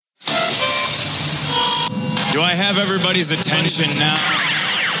Do I have everybody's attention now?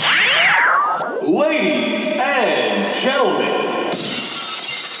 Ladies and gentlemen,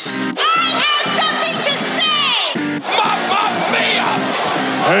 I have something to say! Mamma Mia!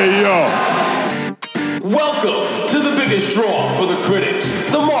 Hey, yo. Welcome to the biggest draw for the critics,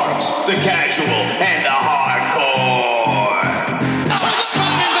 the marks, the casual, and the hardcore.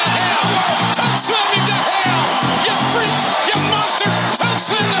 Touchdown into hell! Touchdown into hell! You freak! You monster!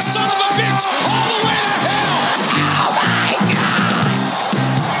 Touchdown the son of a bitch! All the way to hell! Oh my God!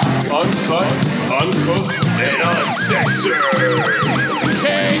 Uncut, uncooked, and uncensored.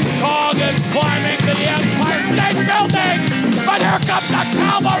 King Kong is climbing the Empire State Building, but here comes the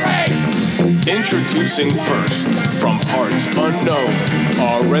cavalry! Introducing first, from parts unknown,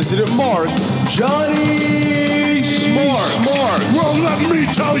 our resident mark, Johnny Smart. Well, let me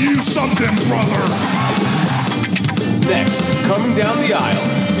tell you something, brother. Next, coming down the aisle,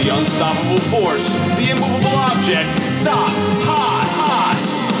 the unstoppable force, the immovable object, Doc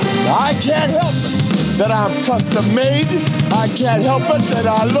Haas. I can't help it that I'm custom made. I can't help it that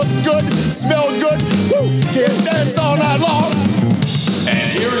I look good, smell good, can't dance all night long. And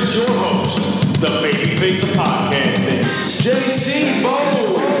here is your host, the babyface of podcasting, JC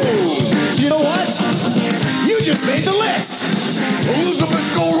Bones. You know what? You just made the list!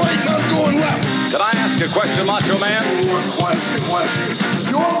 Elizabeth, go right, not going left. Can I ask a question, Macho Man? Question.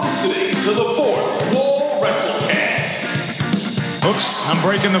 You're listening to the Fourth Wall WrestleCast. Oops, I'm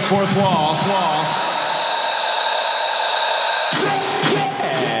breaking the fourth wall.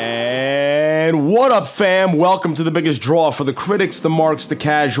 And what up, fam? Welcome to the biggest draw for the critics, the marks, the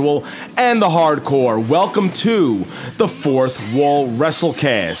casual, and the hardcore. Welcome to the Fourth Wall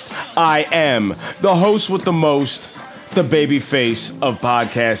WrestleCast. I am the host with the most, the babyface of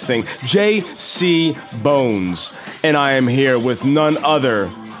podcasting, JC Bones. And I am here with none other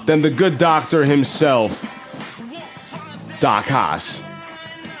than the good doctor himself, Doc Haas.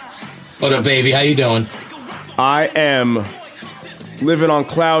 What up, baby? How you doing? I am living on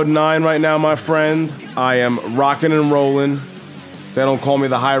cloud 9 right now, my friend. I am rocking and rolling. They don't call me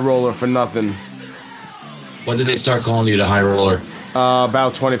the high roller for nothing. When did they start calling you the high roller?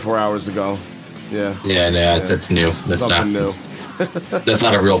 About 24 hours ago. Yeah. That's new. That's something not new. That's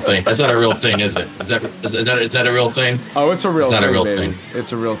not a real thing. That's not a real thing, is it? Is that a real thing? Oh, it's a real It's thing. not a real baby. thing.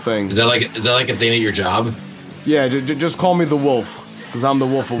 It's a real thing. Is that like a thing at your job? Yeah, just call me the Wolf, because I'm the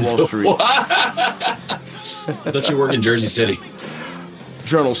Wolf of Wall Street. I thought you work in Jersey City.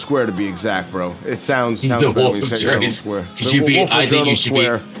 Journal Square, to be exact, bro. It sounds The better when Wolf you of say Journal Jersey. Square. Should you be? Wolf of I think Journal you should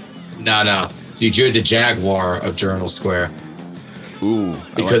Square. be. No. Dude, you're the Jaguar of Journal Square. Ooh,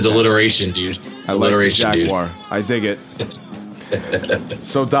 Because alliteration, dude. I like the Jaguar. I dig it.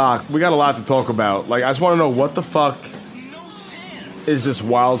 So, Doc, we got a lot to talk about. Like, I just want to know what the fuck is this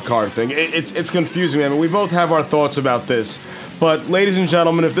wild card thing? It's confusing, man. We both have our thoughts about this. But, ladies and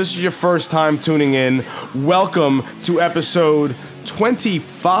gentlemen, if this is your first time tuning in, welcome to episode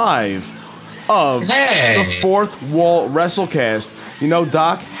 25 of the Fourth Wall WrestleCast. You know,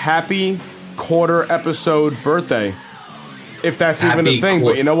 Doc, happy quarter episode birthday. If that's even a thing,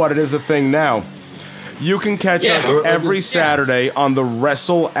 but you know what? It is a thing now. You can catch us every Saturday on the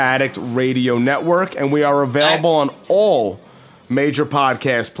Wrestle Addict Radio Network, and we are available on all major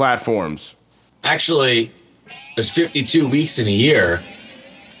podcast platforms. Actually, there's 52 weeks in a year,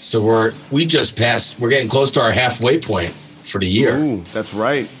 so we're getting close to our halfway point for the year. Ooh, that's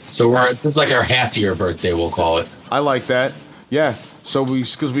right. So it's just like our half-year birthday, we'll call it. I like that. Yeah. So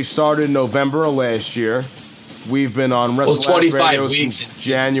because we started in November of last year, we've been on Wrestle Addict Radio since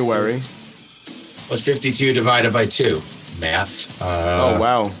January. What's 52 divided by 2? Math. Oh,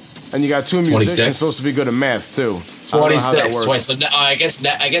 wow. And you got 2 musicians supposed to be good at math, too. 26. So I guess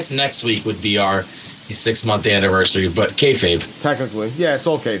next week would be our 6-month anniversary, but kayfabe. Technically. Yeah, it's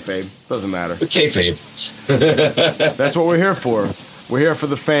all kayfabe. Doesn't matter. But kayfabe. That's what we're here for. We're here for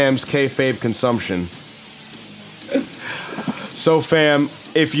the fam's kayfabe consumption. So, fam,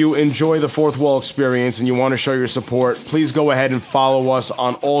 if you enjoy the Fourth Wall experience and you want to show your support, please go ahead and follow us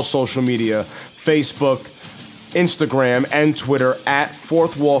on all social media, Facebook, Instagram, and Twitter at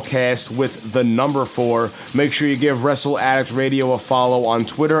Fourth Wall Cast with the number 4. Make sure you give Wrestle Addict Radio a follow on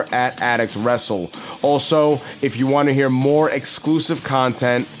Twitter at Addict Wrestle. Also, if you want to hear more exclusive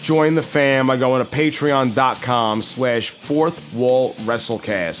content, join the fam by going to patreon.com/Fourth Wall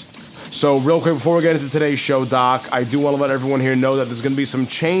WrestleCast. So real quick, before we get into today's show, Doc, I do want to let everyone here know that there's going to be some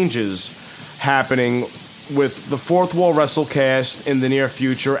changes happening with the Fourth Wall WrestleCast in the near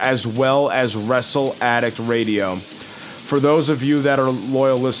future, as well as Wrestle Addict Radio. For those of you that are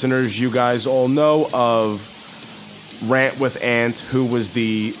loyal listeners, you guys all know of Rant with Ant, who was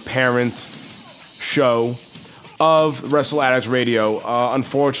the parent show of Wrestle Addicts Radio.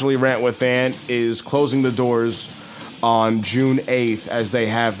 Unfortunately, Rant with Ant is closing the doors on June 8th as they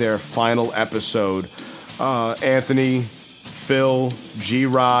have their final episode. Anthony, Phil,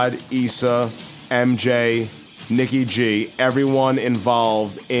 G-Rod, Issa, MJ, Nikki G, everyone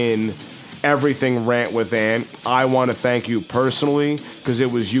involved in everything Rant with Ant. I want to thank you personally because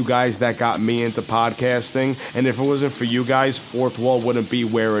it was you guys that got me into podcasting. And if it wasn't for you guys, Fourth Wall wouldn't be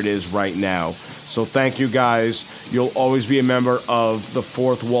where it is right now. So thank you guys. You'll always be a member of the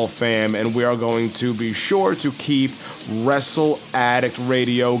Fourth Wall fam, and we are going to be sure to keep Wrestle Addict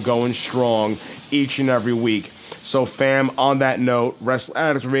Radio going strong each and every week. So fam, on that note, Wrestle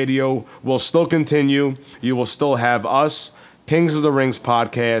Addict Radio will still continue. You will still have us, Kings of the Rings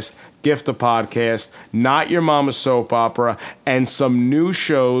podcast, Gift of Podcast, Not Your Mama's Soap Opera, and some new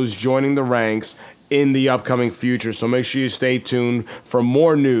shows joining the ranks in the upcoming future. So make sure you stay tuned for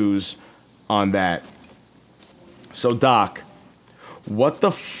more news on that. So Doc, what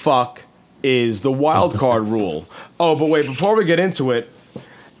the fuck is the wild card rule? Oh, but wait, before we get into it,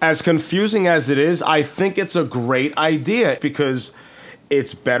 as confusing as it is, I think it's a great idea because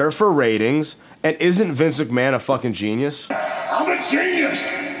it's better for ratings. And isn't Vince McMahon a fucking genius? I'm a genius.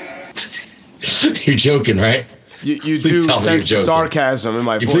 You're joking, right? You do sense the sarcasm in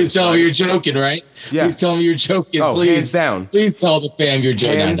my voice. Please tell me you're joking, right? Yeah. Please tell me you're joking, oh, please. Hands down. Please tell the fam you're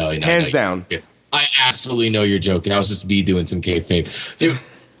joking. Hands down. I absolutely know you're joking. I was just me doing some kayfabe. Dude,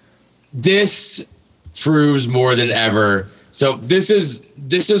 this proves more than ever. So this is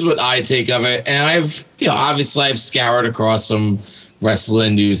what I take of it. And obviously I've scoured across some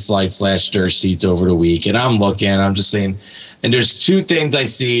wrestling news sites / dirt sheets over the week. And I'm looking, I'm just saying, and there's two things I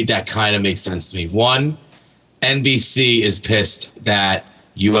see that kind of make sense to me. One, NBC is pissed that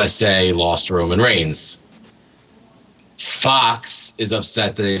USA lost Roman Reigns. Fox is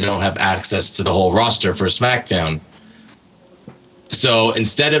upset that they don't have access to the whole roster for SmackDown. So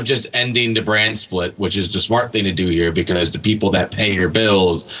instead of just ending the brand split, which is the smart thing to do here because the people that pay your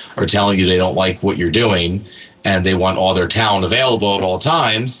bills are telling you they don't like what you're doing and they want all their talent available at all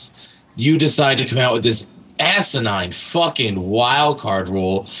times, you decide to come out with this asinine fucking wild card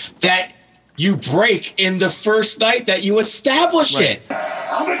rule that you break in the first night that you establish it.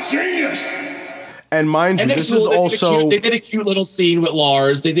 I'm a genius. And mind you, this is also... They did a cute little scene with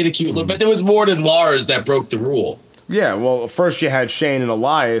Lars. They did a cute little... But there was more than Lars that broke the rule. Yeah, well, first you had Shane and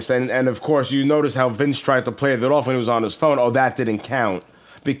Elias, and of course you notice how Vince tried to play that off when he was on his phone. Oh, that didn't count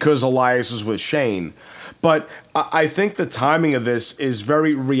because Elias was with Shane. But I think the timing of this is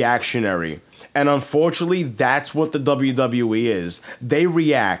very reactionary. And unfortunately, that's what the WWE is. They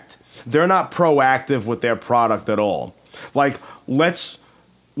react. They're not proactive with their product at all. Like, let's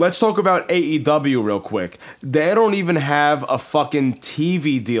talk about AEW real quick. They don't even have a fucking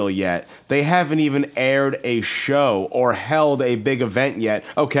TV deal yet. They haven't even aired a show or held a big event yet.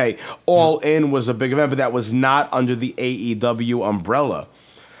 Okay, All In was a big event, but that was not under the AEW umbrella.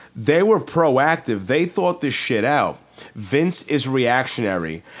 They were proactive. They thought this shit out. Vince is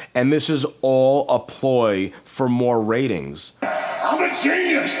reactionary, and this is all a ploy for more ratings. I'm a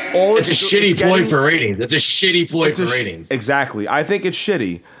genius. It's a shitty ploy for ratings. It's a shitty ploy for ratings. Exactly. I think it's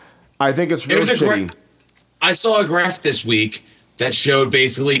shitty. I think it's real shitty. I saw a graph this week that showed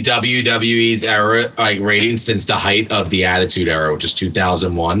basically WWE's era ratings since the height of the Attitude Era, which is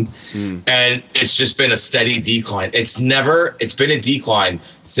 2001, and it's just been a steady decline. It's been a decline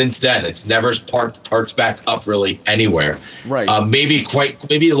since then. It's never parked back up really anywhere. Right. Maybe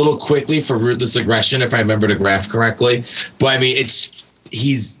a little quickly for Ruthless Aggression, if I remember the graph correctly. But I mean,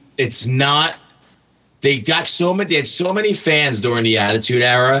 it's not. They had so many fans during the Attitude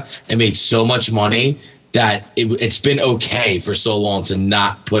Era and made so much money that it's been okay for so long to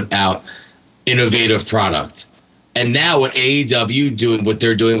not put out innovative product. And now with AEW doing what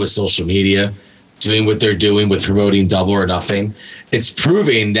they're doing with social media, doing what they're doing with promoting Double or Nothing, it's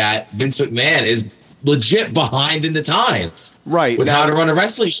proving that Vince McMahon is legit behind in the times. Right. With how to run a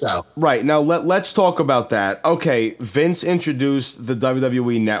wrestling show. Right. Now let's talk about that. Okay, Vince introduced the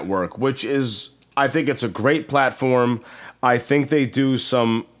WWE Network, which is, I think it's a great platform. I think they do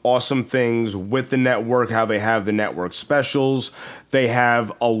some awesome things with the network, how they have the network specials. They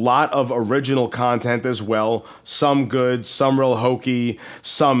have a lot of original content as well. Some good, some real hokey,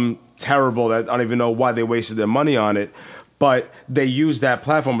 some terrible that I don't even know why they wasted their money on it. But they use that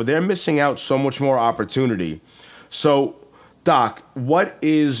platform, but they're missing out so much more opportunity. So, Doc, what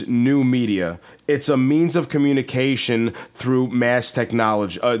is new media? It's a means of communication through mass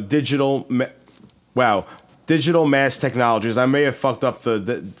technology, digital digital mass technologies. I may have fucked up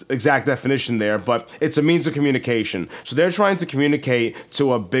the exact definition there, but it's a means of communication. So they're trying to communicate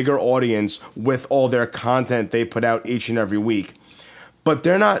to a bigger audience with all their content they put out each and every week. But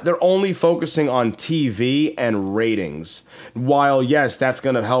they're only focusing on TV and ratings. While, yes, that's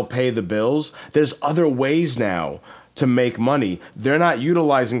going to help pay the bills, there's other ways now to make money. They're not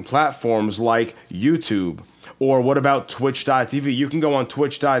utilizing platforms like YouTube. Or what about Twitch.tv? You can go on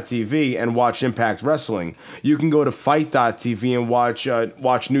Twitch.tv and watch Impact Wrestling. You can go to Fight.tv and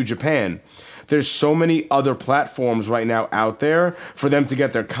watch New Japan. There's so many other platforms right now out there for them to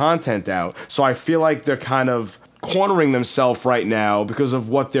get their content out. So I feel like they're kind of cornering themselves right now because of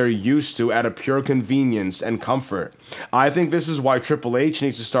what they're used to out of pure convenience and comfort. I think this is why Triple H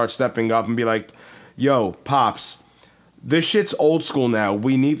needs to start stepping up and be like, yo, Pops, this shit's old school now.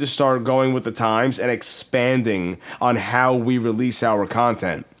 We need to start going with the times and expanding on how we release our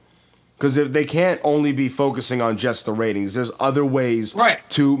content. Because if they can't only be focusing on just the ratings, there's other ways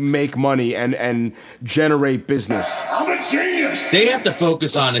to make money and generate business. I'm a genius. They have to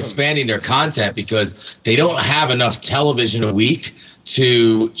focus on expanding their content because they don't have enough television a week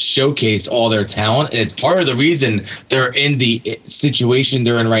to showcase all their talent. And it's part of the reason they're in the situation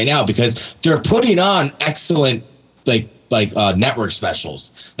they're in right now, because they're putting on excellent network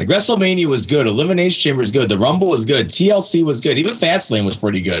specials. Like WrestleMania was good, Elimination Chamber was good, the Rumble was good, TLC was good, even Fastlane was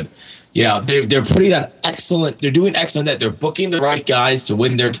pretty good. Yeah, they're putting on excellent. They're doing excellent. That they're booking the right guys to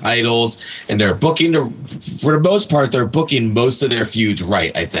win their titles, and they're booking for the most part, they're booking most of their feuds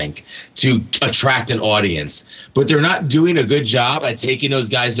right. I think to attract an audience, but they're not doing a good job at taking those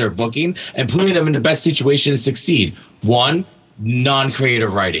guys they're booking and putting them in the best situation to succeed. One,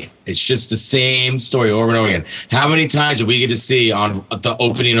 non-creative writing. It's just the same story over and over again. How many times did we get to see on the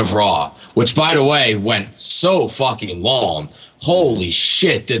opening of Raw, which by the way went so fucking long? Holy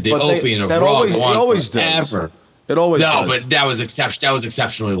shit! Did the opening of Raw go on forever? It always does. No, but that was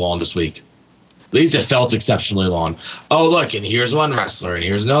exceptionally long this week. At least it felt exceptionally long. Oh, look, and here's one wrestler, and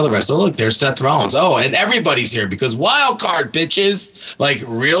here's another wrestler. Look, there's Seth Rollins. Oh, and everybody's here because wild card, bitches. Like,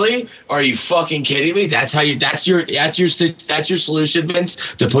 really? Are you fucking kidding me? That's your solution,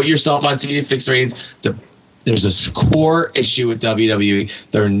 Vince, to put yourself on TV to fix ratings. There's this core issue with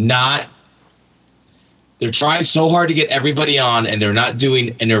WWE. They're trying so hard to get everybody on, and they're not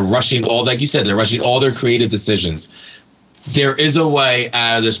doing, and they're rushing all, like you said, they're rushing all their creative decisions. There is a way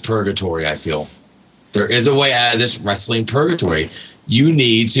out of this purgatory, I feel. There is a way out of this wrestling purgatory. You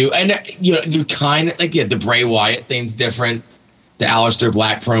need to, and you kind of, like, the Bray Wyatt thing's different. The Aleister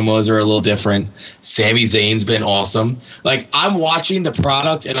Black promos are a little different. Sami Zayn's been awesome. Like, I'm watching the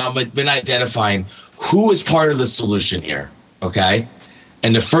product, and I've been identifying who is part of the solution here, okay?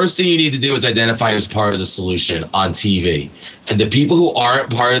 And the first thing you need to do is identify who's part of the solution on TV. And the people who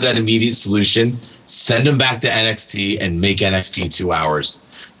aren't part of that immediate solution, send them back to NXT and make NXT 2 hours.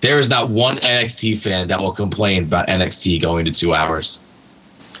 There is not one NXT fan that will complain about NXT going to 2 hours.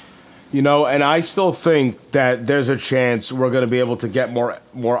 You know, and I still think that there's a chance we're going to be able to get more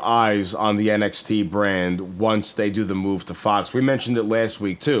eyes on the NXT brand once they do the move to Fox. We mentioned it last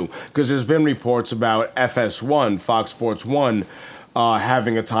week, too, because there's been reports about FS1, Fox Sports 1,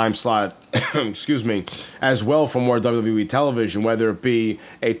 having a time slot, excuse me, as well for more WWE television, whether it be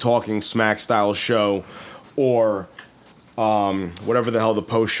a Talking Smack style show or whatever the hell the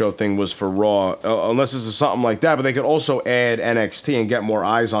post-show thing was for Raw, unless this is something like that. But they could also add NXT and get more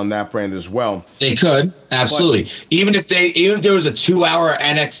eyes on that brand as well. They could, absolutely. But even if there was a 2 hour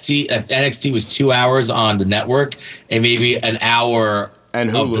NXT, if NXT was 2 hours on the network and maybe an hour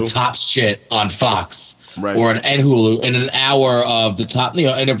and of the top shit on Fox. Right. Or and Hulu, and an hour of the top,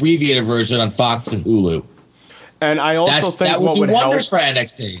 an abbreviated version on Fox and Hulu. And I also think that would do wonders for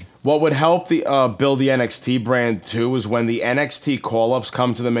NXT. What would help build the NXT brand too is when the NXT call-ups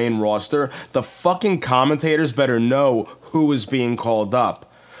come to the main roster, the fucking commentators better know who is being called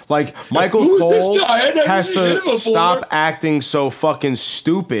up. Like, Michael Cole has to stop acting so fucking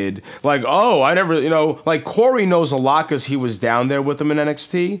stupid. Like, oh, I never, like Corey knows a lot because he was down there with them in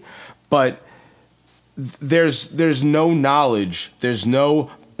NXT, but there's no knowledge, there's no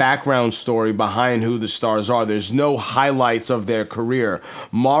background story behind who the stars are. There's no highlights of their career.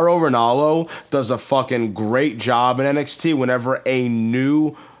 Mauro Ranallo does a fucking great job in NXT whenever a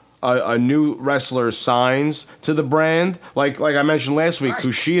new wrestler signs to the brand. Like I mentioned last week,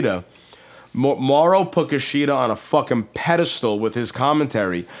 Kushida. Mauro put Kushida on a fucking pedestal with his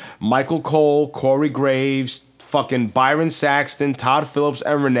commentary. Michael Cole, Corey Graves, fucking Byron Saxton, Todd Phillips,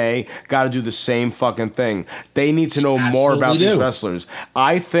 and Renee got to do the same fucking thing. They need to know more about these wrestlers.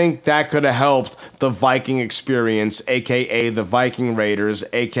 I think that could have helped the Viking Experience, a.k.a. the Viking Raiders,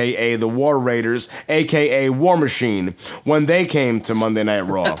 a.k.a. the War Raiders, a.k.a. War Machine, when they came to Monday Night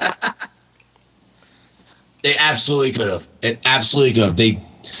Raw. They absolutely could have. It absolutely could have.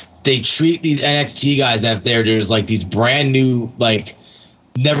 They treat these NXT guys out there as like these brand new, like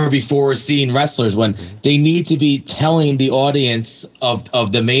never before seen wrestlers when they need to be telling the audience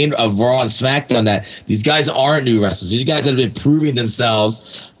of the main of Raw and SmackDown that these guys aren't new wrestlers. These guys have been proving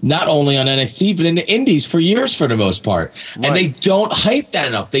themselves not only on NXT but in the Indies for years for the most part. Right. And they don't hype that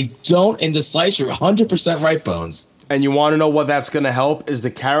enough. They don't in the slice. You're 100% right, Bones. And you want to know what that's going to help is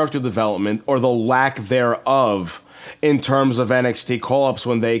the character development or the lack thereof in terms of NXT call-ups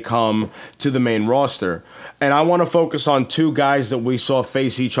when they come to the main roster. And I want to focus on two guys that we saw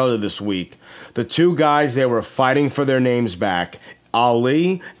face each other this week. The two guys that were fighting for their names back,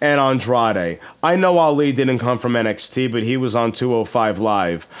 Ali and Andrade. I know Ali didn't come from NXT, but he was on 205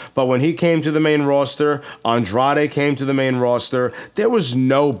 Live. But when he came to the main roster, Andrade came to the main roster, there was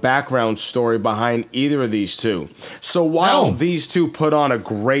no background story behind either of these two. So while these two put on a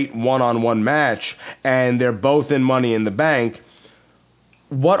great one-on-one match, and they're both in Money in the Bank,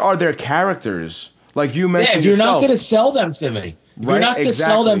 what are their characters? Like you mentioned, if you're not going to sell them to me, if you're not going to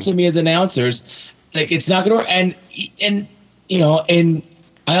sell them to me as announcers, like it's not going to work. And you know, and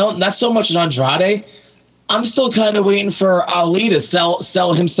I don't not so much as Andrade. I'm still kind of waiting for Ali to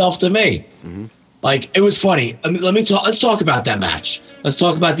sell himself to me. Mm-hmm. Like it was funny. I mean, let's talk about that match. Let's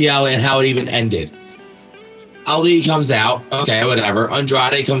talk about the Ali and how it even ended. Ali comes out, okay, whatever.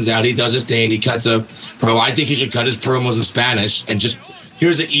 Andrade comes out, he does his thing, he cuts a promo. I think he should cut his promos in Spanish and just.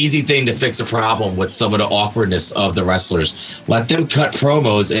 Here's an easy thing to fix a problem with some of the awkwardness of the wrestlers. Let them cut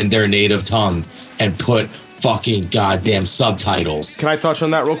promos in their native tongue and put fucking goddamn subtitles. Can I touch on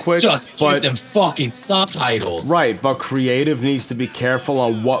that real quick? Just give them fucking subtitles. Right, but creative needs to be careful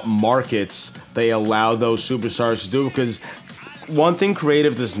on what markets they allow those superstars to do, because one thing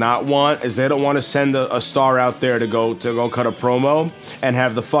creative does not want is they don't want to send a star out there to go cut a promo and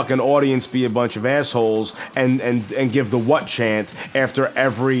have the fucking audience be a bunch of assholes and give the what chant after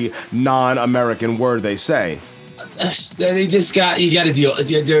every non-American word they say. You got to deal.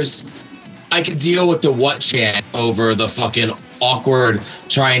 I could deal with the what chant over the fucking awkward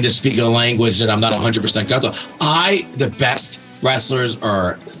trying to speak a language that I'm not 100% comfortable. The best wrestlers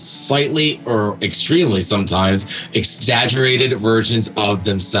are slightly or extremely sometimes exaggerated versions of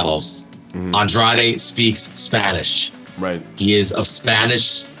themselves. Mm-hmm. Andrade speaks Spanish. Right. He is of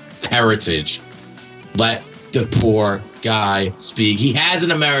Spanish heritage. Let the poor guy speak. He has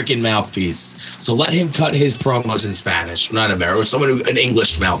an American mouthpiece, so let him cut his promos in Spanish. Not American, or an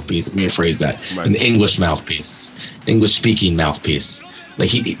English mouthpiece. Let me rephrase that. Right. An English mouthpiece. English-speaking mouthpiece.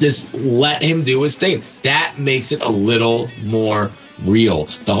 Like let him do his thing. That makes it a little more real.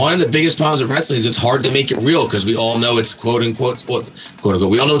 One of the biggest problems with wrestling is it's hard to make it real because we all know it's quote unquote.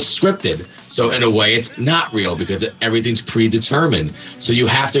 We all know it's scripted. So in a way, it's not real because everything's predetermined. So you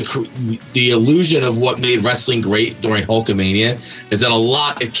have to. The illusion of what made wrestling great during Hulkamania is that a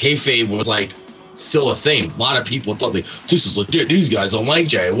lot of kayfabe was like still a thing. A lot of people thought like this is legit. These guys don't like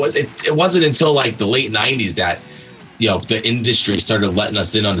Jay. It wasn't until like the late '90s that. The industry started letting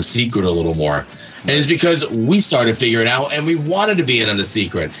us in on the secret a little more. And it's because we started figuring out and we wanted to be in on the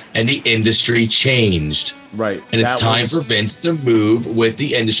secret. And the industry changed. Right. And it's time for Vince to move with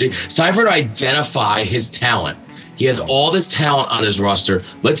the industry. It's time for him to identify his talent. He has all this talent on his roster.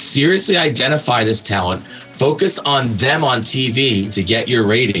 Let's seriously identify this talent. Focus on them on TV to get your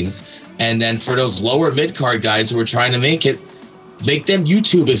ratings. And then for those lower mid-card guys who are trying to make them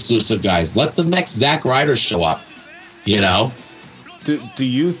YouTube exclusive guys. Let the next Zack Ryder show up. Do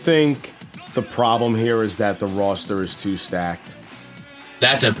you think the problem here is that the roster is too stacked?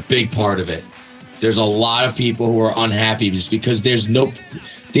 That's a big part of it. There's a lot of people who are unhappy just because they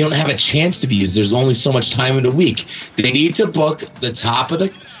don't have a chance to be used. There's only so much time in the week. They need to book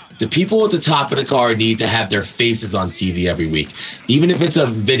the people at the top of the card need to have their faces on TV every week. Even if it's a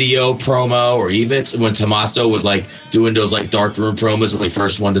video promo or even it's when Tommaso was like doing those like dark room promos when he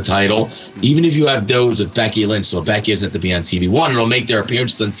first won the title. Even if you have those with Becky Lynch, so Becky doesn't have to be on TV. One, it'll make their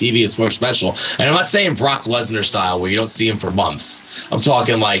appearances on TV. It's more special. And I'm not saying Brock Lesnar style where you don't see him for months. I'm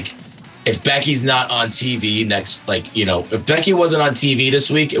talking like if Becky's not on TV if Becky wasn't on TV this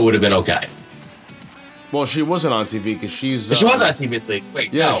week, it would have been okay. Well, she wasn't on TV because she was on TV this week.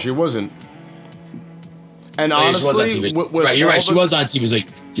 Wait, yeah, no. she wasn't. And she honestly, was on TV. You're right. She was on TV this week.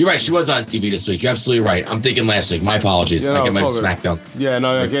 You're right. She was on TV this week. You're absolutely right. I'm thinking last week. My apologies. I meant SmackDown. Yeah,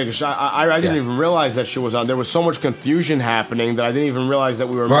 no, I didn't even realize that she was on. There was so much confusion happening that I didn't even realize that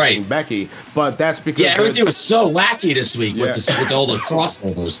we were missing Becky. But that's because everything was so wacky this week with all the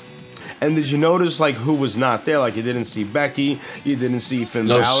crossovers. And did you notice like who was not there? Like you didn't see Becky, you didn't see Finn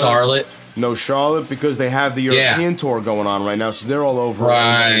Balor. No Charlotte because they have the European tour going on right now, so they're all over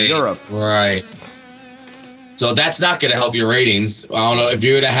in Europe. Right. So that's not going to help your ratings. I don't know if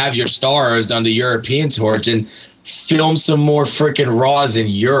you were to have your stars on the European tour and film some more freaking Raws in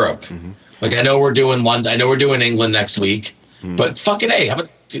Europe. Mm-hmm. Like I know we're doing London, I know we're doing England next week, but fucking how about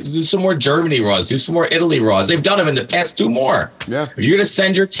do some more Germany Raws, do some more Italy Raws. They've done them in the past, 2 more. Yeah. If you're going to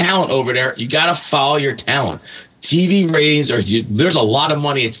send your talent over there, you got to follow your talent. TV ratings there's a lot of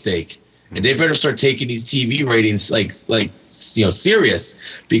money at stake. And they better start taking these TV ratings like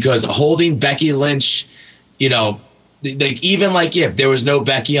serious, because holding Becky Lynch, if there was no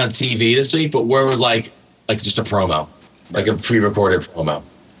Becky on TV this week, but where it was like just a promo, like a pre-recorded promo.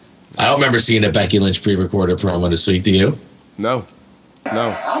 I don't remember seeing a Becky Lynch pre-recorded promo this week. Do you? No.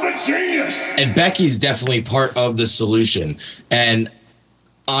 I'm a genius. And Becky's definitely part of the solution. And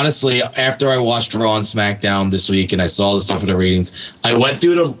honestly, after I watched Raw and SmackDown this week and I saw the stuff with the ratings, I went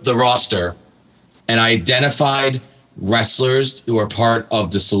through the roster and I identified wrestlers who are part of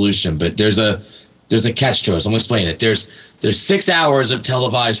the solution. But there's a catch to it. So I'm going to explain it. There's 6 hours of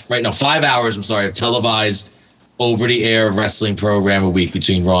televised, 5 hours, of televised over-the-air wrestling program a week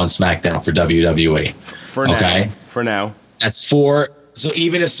between Raw and SmackDown for WWE. For now. That's 4. So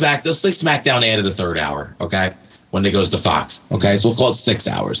even if let's say SmackDown added a 3rd hour, okay? When it goes to Fox. Okay, so we'll call it 6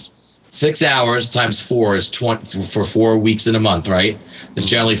 hours. 6 hours times 4 is 20 for 4 weeks in a month, right? There's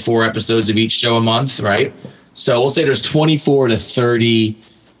generally 4 episodes of each show a month, right? So we'll say there's 24 to 30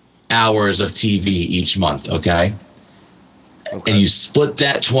 hours of TV each month, okay? And you split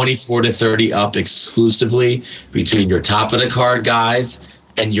that 24 to 30 up exclusively between your top of the card guys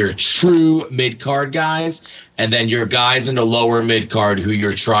and your true mid-card guys, and then your guys in the lower mid-card who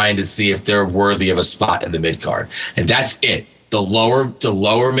you're trying to see if they're worthy of a spot in the mid-card. And that's it. The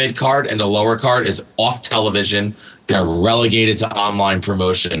lower mid-card and the lower card is off television. They're relegated to online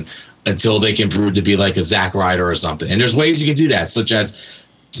promotion until they can prove to be like a Zack Ryder or something. And there's ways you can do that, such as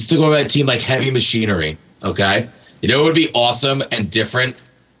just to go about a team like Heavy Machinery, okay? It would be awesome and different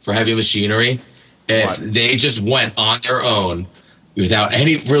for Heavy Machinery if they just went on their own without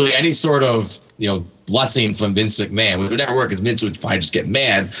any sort of blessing from Vince McMahon. It would never work because Vince would probably just get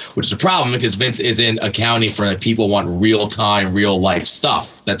mad, which is a problem because Vince isn't accounting for that people want real-time, real-life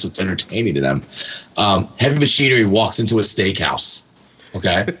stuff. That's what's entertaining to them. Heavy Machinery walks into a steakhouse,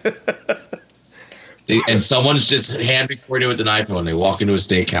 okay? And someone's just hand recording with an iPhone. They walk into a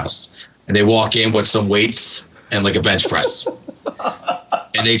steakhouse, and they walk in with some weights and like a bench press.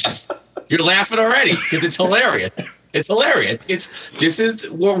 And you're laughing already because it's hilarious. It's hilarious.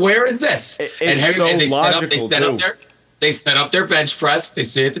 Where is this? They set up their bench press. They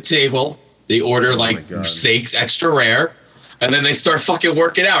sit at the table. They order steaks extra rare, and then they start fucking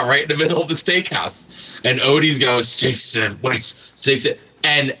working out right in the middle of the steakhouse. And Odie's goes steaks and weights, steaks,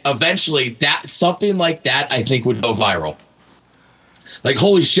 and eventually something like that I think would go viral. Like,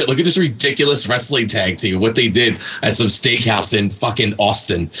 holy shit, look at this ridiculous wrestling tag team, what they did at some steakhouse in fucking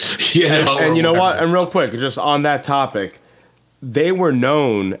Austin. And you know what? And real quick, just on that topic, they were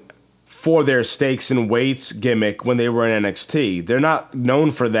known for their stakes and weights gimmick when they were in NXT. They're not known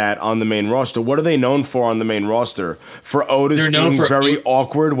for that on the main roster. What are they known for on the main roster? For Otis being very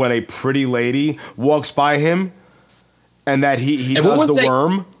awkward when a pretty lady walks by him and that he does the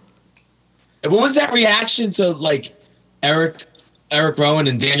worm? And what was that reaction to, Eric Rowan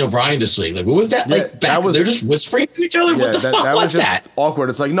and Daniel Bryan this week? What was that back? They're just whispering to each other? What the fuck was that? Awkward.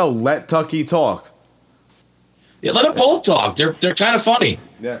 It's no, let Tucky talk. Yeah, let them both talk. They're kind of funny.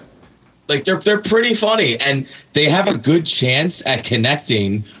 Yeah. They're pretty funny, and they have a good chance at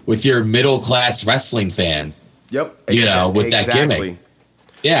connecting with your middle-class wrestling fan. Yep. With that gimmick.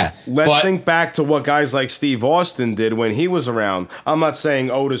 Yeah. Let's think back to what guys like Steve Austin did when he was around. I'm not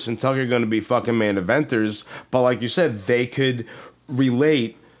saying Otis and Tucker are going to be fucking main eventers, but like you said, they could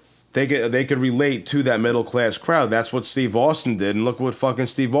relate. They could relate to that middle class crowd. That's what Steve Austin did, and look what fucking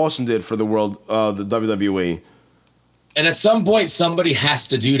Steve Austin did for the world, the WWE. And at some point, somebody has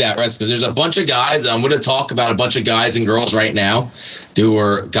to do that, right? Because there's a bunch of guys. I'm going to talk about a bunch of guys and girls right now, who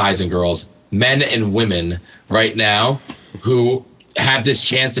are guys and girls, men and women right now, who have this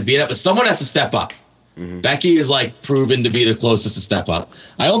chance to beat up. But someone has to step up. Mm-hmm. Becky is proven to be the closest to step up.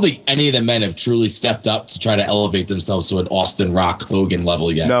 I don't think any of the men have truly stepped up to try to elevate themselves to an Austin, Rock, Hogan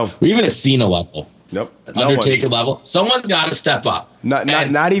level yet. No. Or even a Cena level. Nope. Undertaker level. Someone's got to step up. Not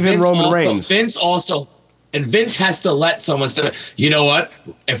even Vince Roman also, Reigns. Vince has to let someone step up. You know what?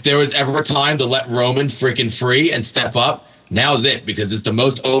 If there was ever a time to let Roman freaking free and step up, now's it, because it's the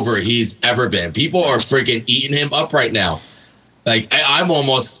most over he's ever been. People are freaking eating him up right now. Like, I'm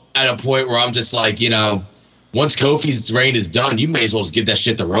almost at a point where I'm just like, once Kofi's reign is done, you may as well just give that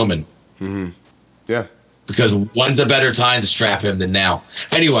shit to Roman. Mm-hmm. Yeah. Because when's a better time to strap him than now?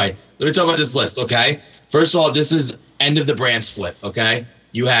 Anyway, let me talk about this list, okay? First of all, this is end of the brand split, okay?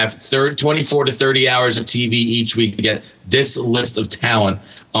 You have 24 to 30 hours of TV each week to get this list of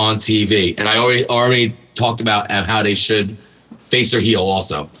talent on TV. And I already talked about how they should face or heel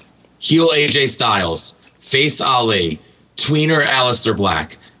also. Heel AJ Styles, face Ali, tweener Aleister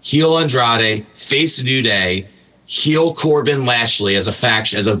Black, heel Andrade, face New Day, heel Corbin Lashley as a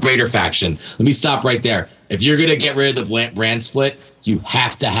faction, as a greater faction. Let me stop right there. If you're going to get rid of the brand split, you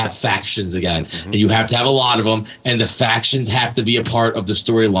have to have factions again. And you have to have a lot of them, and the factions have to be a part of the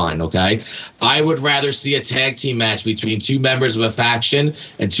storyline, okay? I would rather see a tag team match between two members of a faction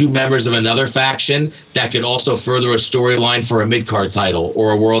and two members of another faction that could also further a storyline for a mid-card title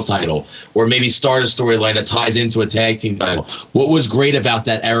or a world title, or maybe start a storyline that ties into a tag team title. What was great about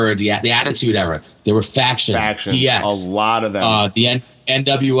that era, the Attitude Era, there were factions. DX, a lot of them. The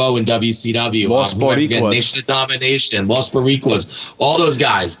NWO and WCW, Los Boricuas, Nation of Domination, Los Boricuas, all those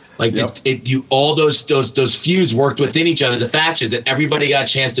guys. Like all those feuds worked within each other, the factions, and everybody got a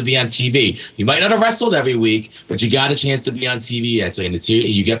chance to be on TV. You might not have wrestled every week, but you got a chance to be on TV.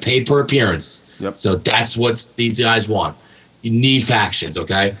 You get paid per appearance. Yep. So that's what these guys want. You need factions,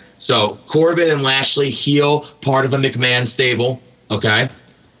 okay? So Corbin and Lashley, heel, part of a McMahon stable, okay?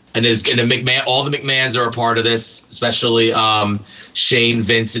 And there's going to McMahon. All the McMahons are a part of this, especially Shane,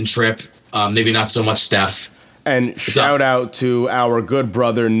 Vince, and Tripp. Maybe not so much Steph. And shout out to our good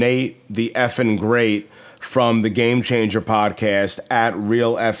brother Nate, the effing great, from the Game Changer podcast at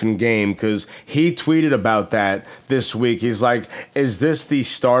Real Effing Game, because he tweeted about that this week. He's like, "Is this the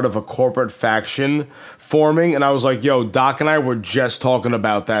start of a corporate faction forming?" And I was like, "Yo, Doc and I were just talking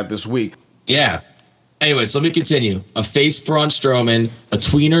about that this week." Yeah. Anyways, let me continue. A face Braun Strowman, a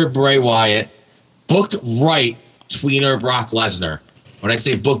tweener Bray Wyatt, booked right tweener Brock Lesnar. When I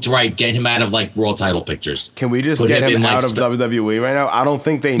say booked right, get him out of like world title pictures. Can we just get him out of WWE right now? I don't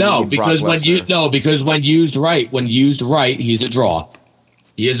think they need because Brock Lesnar. Because when used right, he's a draw.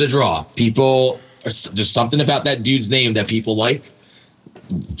 He is a draw. There's something about that dude's name that people like.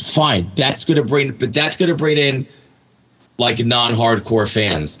 Fine, that's gonna bring in like non-hardcore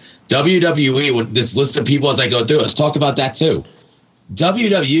fans. WWE, this list of people as I go through, let's talk about that too.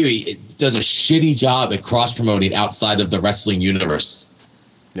 WWE does a shitty job at cross-promoting outside of the wrestling universe.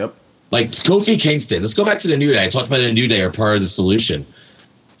 Yep. Like Kofi Kingston. Let's go back to the New Day. I talked about the New Day are part of the solution.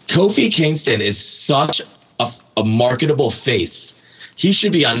 Kofi Kingston is such a marketable face. He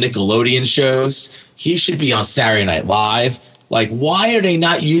should be on Nickelodeon shows. He should be on Saturday Night Live. Like, why are they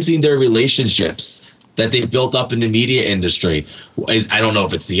not using their relationships that they've built up in the media industry? I don't know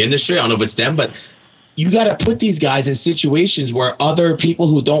if it's the industry. I don't know if it's them, but you got to put these guys in situations where other people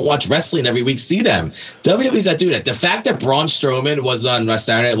who don't watch wrestling every week see them. WWE's not doing it. The fact that Braun Strowman was on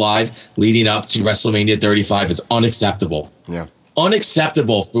Saturday Night Live leading up to WrestleMania 35 is unacceptable. Yeah.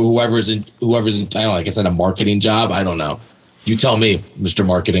 Unacceptable for whoever's in, I don't know, like I said, a marketing job. I don't know. You tell me, Mr.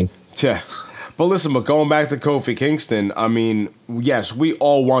 Marketing. Yeah. But listen, but going back to Kofi Kingston, I mean, yes, we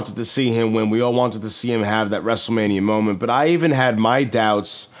all wanted to see him win. We all wanted to see him have that WrestleMania moment. But I even had my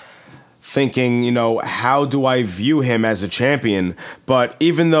doubts thinking, how do I view him as a champion? But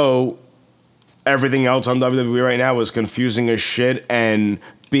even though everything else on WWE right now is confusing as shit and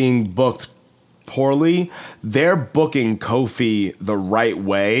being booked poorly, they're booking Kofi the right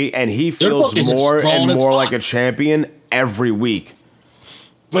way, and he feels more and more like a champion every week.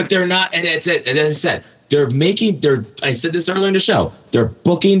 But they're not, and that's it. And as I said, I said this earlier in the show, they're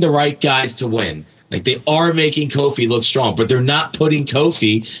booking the right guys to win. Like, they are making Kofi look strong, but they're not putting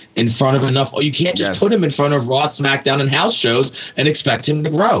Kofi in front of enough. You can't just put him in front of Raw, SmackDown, and house shows and expect him to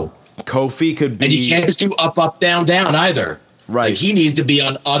grow. Kofi could be... And you can't just do up, down, down either. Right. Like, he needs to be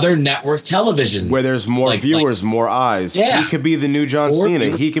on other network television. Where there's more viewers, more eyes. Yeah. He could be the new John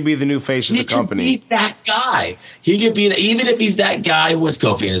Cena. He could be the new face of the company. He could be that guy. He could be, even if he's that guy, was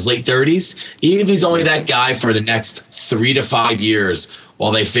Kofi in his late 30s, even if he's only that guy for the next 3 to 5 years,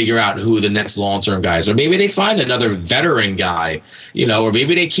 while they figure out who the next long-term guy is. Or maybe they find another veteran guy, or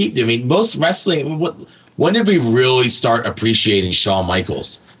maybe they keep... I mean, most wrestling... When did we really start appreciating Shawn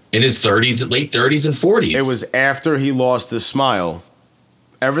Michaels? In his 30s, late 30s and 40s. It was after he lost his smile.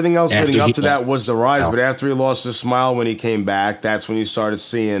 Everything else leading up to that was the rise, smile. but after he lost his smile when he came back, that's when you started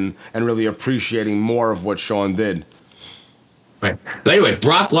seeing and really appreciating more of what Shawn did. Right. But anyway,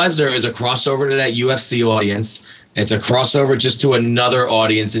 Brock Lesnar is a crossover to that UFC audience. It's a crossover just to another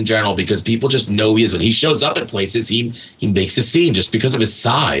audience in general because people just know he is. When he shows up at places, he makes a scene just because of his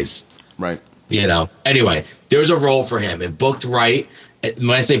size. Right. You know. Anyway, there's a role for him, and booked right.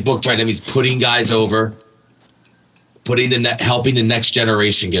 When I say booked right, that means putting guys over, helping the next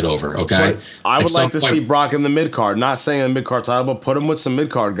generation get over. Okay. But I would like to see Brock in the mid card. Not saying a mid card title, but put him with some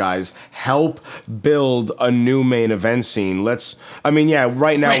mid card guys. Help build a new main event scene.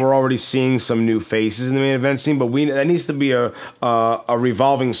 Right now we're already seeing some new faces in the main event scene, but that needs to be a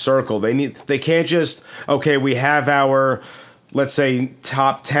revolving circle. They can't just we have our, let's say,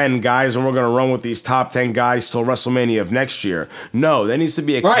 top 10 guys, and we're going to run with these top 10 guys till WrestleMania of next year. No, there needs to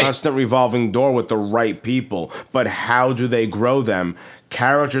be a constant revolving door with the right people. But how do they grow them?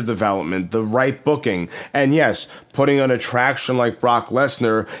 Character development, the right booking. And yes, putting an attraction like Brock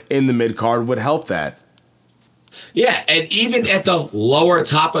Lesnar in the mid-card would help that. Yeah, and even at the lower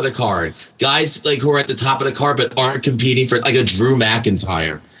top of the card, guys like who are at the top of the card but aren't competing for, like a Drew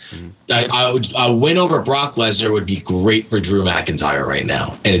McIntyre. A win over Brock Lesnar would be great for Drew McIntyre right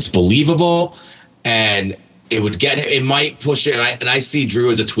now, and it's believable, and it might push it. And I see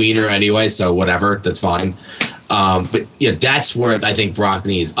Drew as a tweener anyway, so whatever, that's fine. But yeah, that's where I think Brock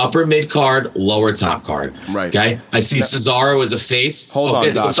needs upper mid card, lower top card. Right. Okay. I see Cesaro as a face. Hold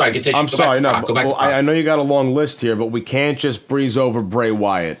on, Doc. I'm sorry. Continue. I'm sorry. No, go back to Brock. I know you got a long list here, but we can't just breeze over Bray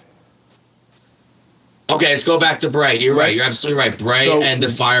Wyatt. Okay, let's go back to Bray. You're right. You're absolutely right. Bray and the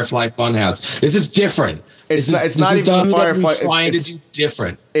Firefly Funhouse. This is different. It's not even the Firefly. Trying to do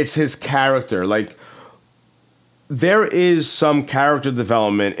different. It's his character. Like, there is some character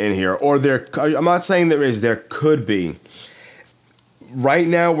development in here, I'm not saying there is. There could be. Right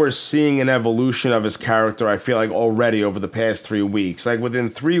now, we're seeing an evolution of his character. I feel like already over the past 3 weeks. Like within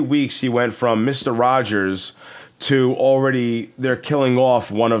 3 weeks, he went from Mr. Rogers to already they're killing off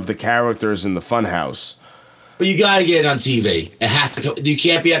one of the characters in the Funhouse. But you got to get it on TV. It has to. You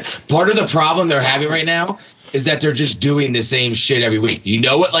can't be. Part of the problem they're having right now is that they're just doing the same shit every week. You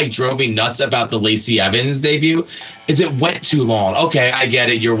know what drove me nuts about the Lacey Evans debut is it went too long. Okay, I get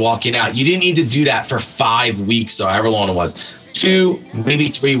it. You're walking out. You didn't need to do that for 5 weeks or however long it was. 2, maybe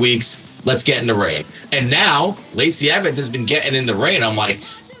 3 weeks. Let's get in the ring. And now Lacey Evans has been getting in the ring. I'm like,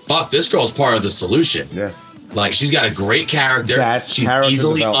 fuck, this girl's part of the solution. Yeah. Like, she's got a great character. She's character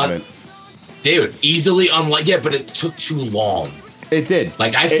easily development. Easily unlike. Yeah, but it took too long. It did.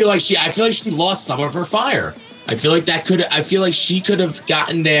 Like, I feel like she lost some of her fire. I feel like she could have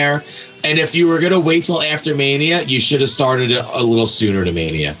gotten there. And if you were gonna wait till after Mania, you should have started it a little sooner to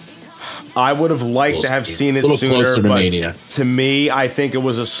Mania. I would have liked to have seen it sooner, but to me, I think it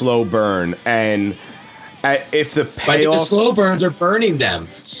was a slow burn. And if the payoff, I think the slow burns are burning them.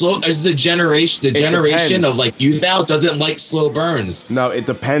 This is a generation. The generation of youth now doesn't like slow burns. No, it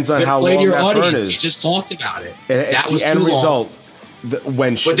depends on how long your that audience. burn is. You just talked about it. That was the end result.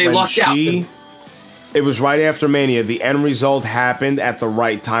 But they lucked out. It was right after Mania. The end result happened at the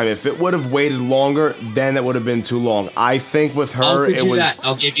right time. If it would have waited longer, then it would have been too long. I think with her,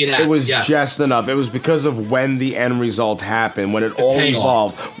 I'll give you that. It was just enough. It was because of when the end result happened, when it all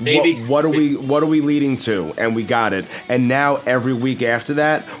evolved. What are we leading to? And we got it. And now every week after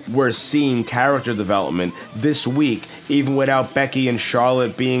that, we're seeing character development. This week, even without Becky and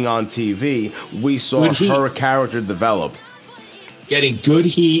Charlotte being on TV, we saw her character develop. Getting good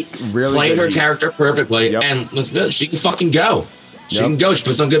heat, really playing her character perfectly, and let's be honest, she can fucking go. She can go. She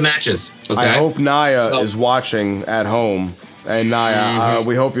put some good matches. Okay? I hope Naya is watching at home, and Naya,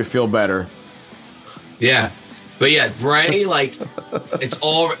 we hope you feel better. Yeah, but yeah, Bray, it's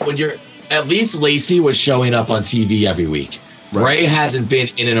all when you're. At least Lacey was showing up on TV every week. Right. Bray hasn't been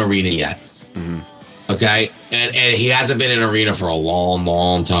in an arena yet. Mm-hmm. Okay, and he hasn't been in an arena for a long,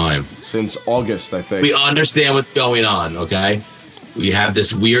 long time. Since August, I think. We understand what's going on. Okay. We have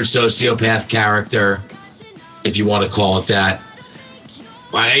this weird sociopath character, if you want to call it that.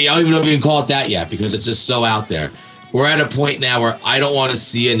 I don't even know if you can call it that yet because it's just so out there. We're at a point now where I don't want to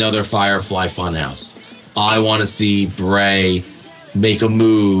see another Firefly Funhouse. I want to see Bray make a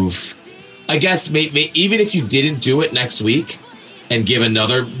move. I guess maybe, even if you didn't do it next week and give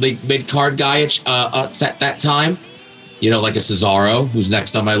another mid-card guy at that time, like a Cesaro, who's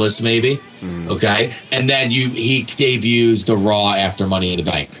next on my list maybe. Okay, and then he debuts the Raw after Money in the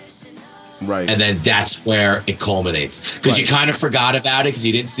Bank, right? And then that's where it culminates because you kind of forgot about it because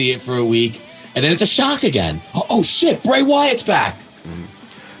you didn't see it for a week, and then it's a shock again. Oh shit, Bray Wyatt's back.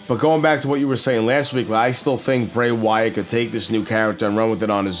 But going back to what you were saying last week, I still think Bray Wyatt could take this new character and run with it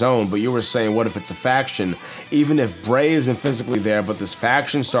on his own. But you were saying, what if it's a faction? Even if Bray isn't physically there, but this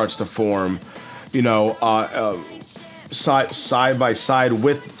faction starts to form, side by side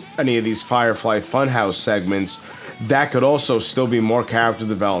with any of these Firefly Funhouse segments, that could also still be more character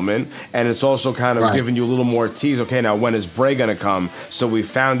development, and it's also kind of giving you a little more tease. Okay, now when is Bray gonna come? So we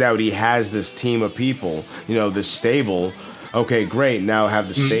found out he has this team of people, this stable. Okay, great. Now have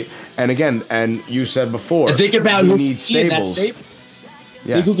the stable, and again, and you said before, and think about you who need stables. Yeah.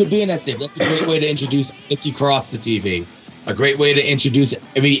 Think who could be in that stable. That's a great way to introduce Nikki Cross to TV. A great way to introduce,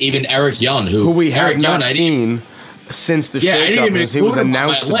 even Eric Young, who we have not seen since the shakeup, because he was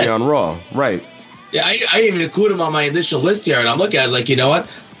announced to be on Raw, right? Yeah, I didn't even include him on my initial list here, and I'm looking at it, I was like, you know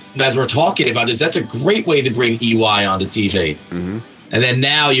what? As we're talking about this, that's a great way to bring EY onto TV. Mm-hmm. And then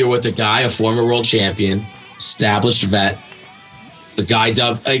now you're with a guy, a former world champion, established vet, a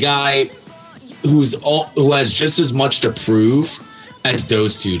guy who has just as much to prove as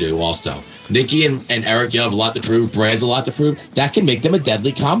those two do. Also, Nikki and Eric, you have a lot to prove. Bray has a lot to prove. That can make them a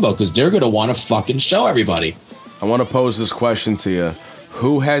deadly combo because they're going to want to fucking show everybody. I want to pose this question to you.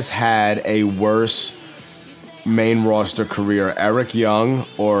 Who has had a worse main roster career, Eric Young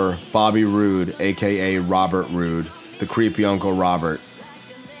or Bobby Roode, a.k.a. Robert Roode, the creepy Uncle Robert?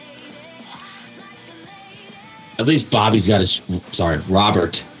 At least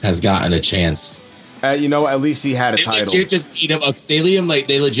Robert has gotten a chance. At least he had a title.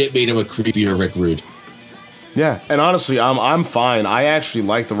 They legit made him a creepier Rick Rude. Yeah, and honestly, I'm fine. I actually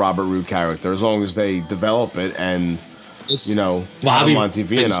like the Robert Roode character as long as they develop it and Bobby on TV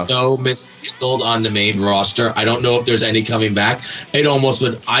been enough. So mishandled on the main roster. I don't know if there's any coming back. I almost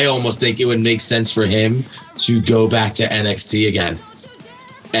think it would make sense for him to go back to NXT again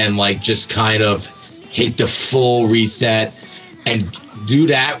and just kind of hit the full reset and do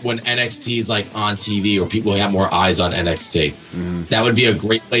that when NXT is on TV or people have more eyes on NXT. Mm-hmm. That would be a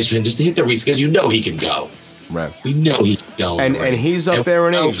great place for him just to hit the reset because he can go. Right. We know he can go. And he's up there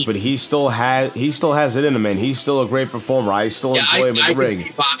in age, but he still has it in him, man. He's still a great performer. I still enjoy him in the ring. I can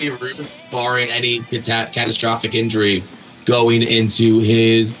see Bobby Roode, barring any catastrophic injury, going into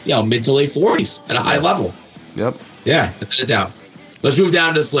his mid to late 40s at a high level. Yep. Yeah, without a doubt. Let's move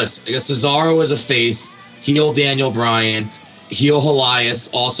down this list. I guess Cesaro is a face, heel Daniel Bryan, heel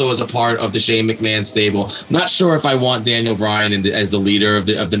Elias also as a part of the Shane McMahon stable. I'm not sure if I want Daniel Bryan as the leader of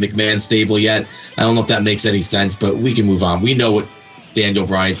the McMahon stable yet. I don't know if that makes any sense, but we can move on. We know what Daniel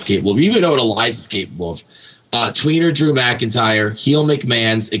Bryan's capable of. We even know what Elias is capable of. Tweener Drew McIntyre, heel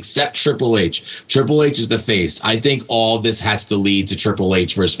McMahon's, except Triple H. Triple H is the face. I think all this has to lead to Triple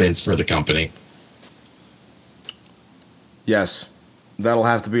H versus Vince for the company. Yes. That'll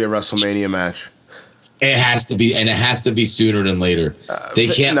have to be a WrestleMania match. It has to be, and it has to be sooner than later. They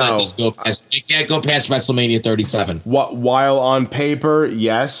can't let this go past. They can't go past WrestleMania 37. While on paper,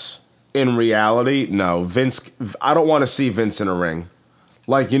 yes. In reality, no. Vince. I don't want to see Vince in a ring.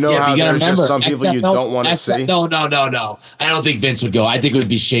 How there's just some people you don't want to see. No. I don't think Vince would go. I think it would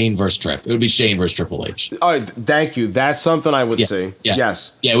be Shane versus Tripp. It would be Shane versus Triple H. All right, thank you. That's something I would see. Yeah.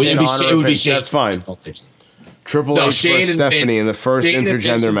 Yes. Yeah, it would be Shane. That's fine. Triple H versus Stephanie in the first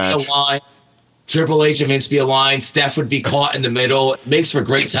intergender match. Triple H and Vince be aligned. Steph would be caught in the middle. It makes for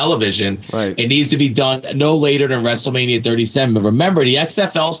great television. Right. It needs to be done no later than WrestleMania 37. But remember, the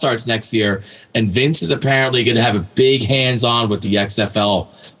XFL starts next year, and Vince is apparently going to have a big hands-on with the XFL,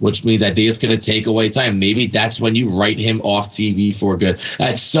 which means that it's going to take away time. Maybe that's when you write him off TV for good.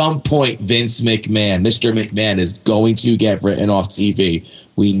 At some point, Vince McMahon, Mr. McMahon, is going to get written off TV.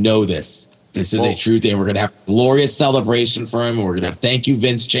 We know this. This is a true thing. We're going to have a glorious celebration for him. And we're going to have thank you,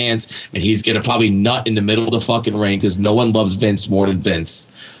 Vince chants. And he's going to probably nut in the middle of the fucking ring because no one loves Vince more than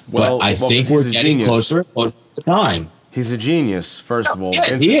Vince. But I think we're getting closer to the time. He's a genius, first of all.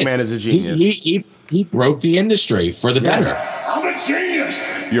 Vince McMahon is a genius. He broke the industry for the better. I'm a genius.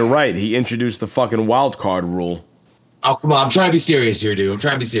 You're right. He introduced the fucking wild card rule. Oh, come on. I'm trying to be serious here, dude.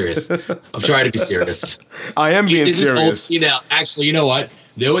 I am being serious. Actually, you know what?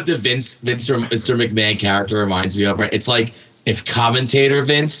 You know what the Mr. McMahon character reminds me of? Right? It's like if commentator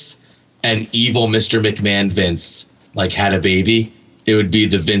Vince and evil Mr. McMahon Vince had a baby, it would be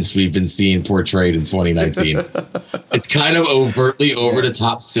the Vince we've been seeing portrayed in 2019. It's kind of overtly over the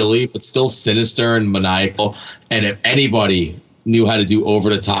top silly, but still sinister and maniacal. And if anybody knew how to do over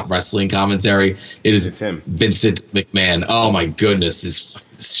the top wrestling commentary, it's him. Vincent McMahon. Oh my goodness, his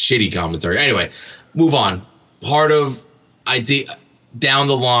shitty commentary. Anyway, move on. Part of down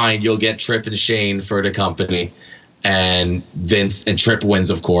the line, you'll get Tripp and Shane for the company. and Vince and Tripp wins,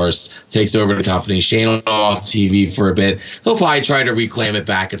 of course, takes over the company. Shane will go off TV for a bit. He'll probably try to reclaim it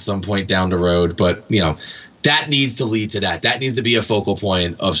back at some point down the road, but that needs to lead to that. That needs to be a focal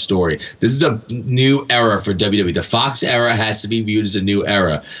point of story. This is a new era for WWE. The Fox era has to be viewed as a new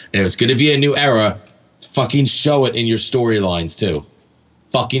era. And if it's going to be a new era, fucking show it in your storylines too.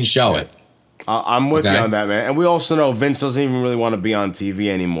 Fucking show it. I'm with you on that, man. And we also know Vince doesn't even really want to be on TV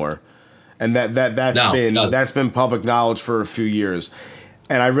anymore. And that's been public knowledge for a few years.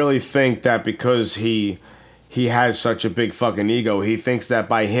 And I really think that because he has such a big fucking ego, he thinks that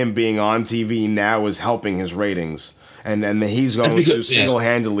by him being on TV now is helping his ratings. And he's going to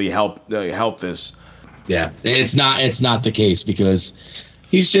single-handedly help this. Yeah, it's not the case because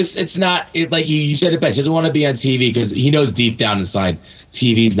he's just like you said it best. He doesn't want to be on TV because he knows deep down inside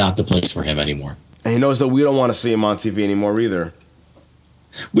TV's not the place for him anymore. And he knows that we don't want to see him on TV anymore either.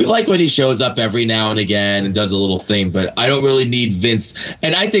 We like when he shows up every now and again and does a little thing, but I don't really need Vince.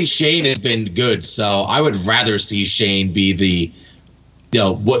 And I think Shane has been good, so I would rather see Shane be the,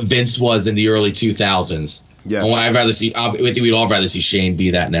 what Vince was in the early 2000s. Yeah, I'd rather see. I think we'd all rather see Shane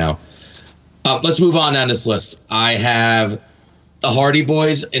be that now. Let's move on down this list. I have the Hardy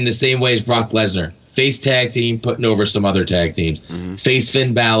Boys in the same way as Brock Lesnar. Face tag team, putting over some other tag teams. Mm-hmm. Face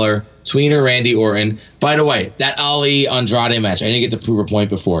Finn Balor, tweener Randy Orton. By the way, that Ali Andrade match, I didn't get to prove a point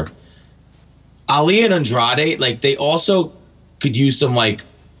before. Ali and Andrade, they also could use some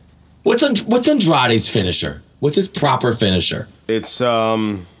what's Andrade's finisher? What's his proper finisher? It's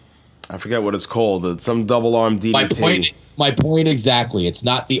I forget what it's called. It's some double arm DDT. My point exactly. It's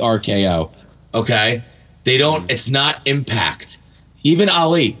not the RKO. Okay, they don't. It's not Impact. Even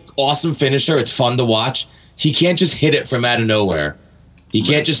Ali, awesome finisher. It's fun to watch. He can't just hit it from out of nowhere. He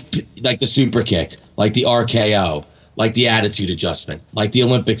can't just like the super kick, like the RKO, like the attitude adjustment, like the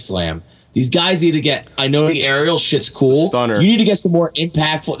Olympic slam. These guys need to get. I know the aerial shit's cool. Stunner. You need to get some more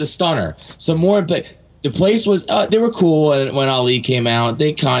impactful. The stunner. Some more impact. The place was. They were cool when Ali came out.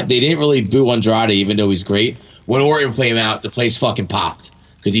 They didn't really boo Andrade, even though he's great. When Orton came out, the place fucking popped.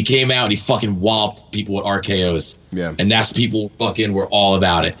 Because he came out and he fucking walloped people with RKOs. Yeah. And that's people fucking were all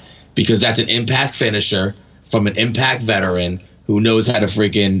about it. Because that's an Impact finisher from an Impact veteran who knows how to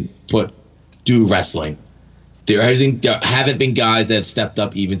freaking do wrestling. There haven't been guys that have stepped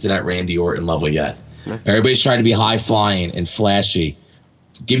up even to that Randy Orton level yet. Yeah. Everybody's trying to be high flying and flashy.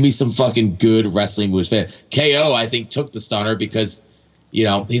 Give me some fucking good wrestling moves. KO, I think, took the stunner because,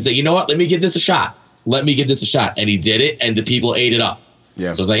 he's like, you know what? Let me give this a shot. And he did it, and the people ate it up.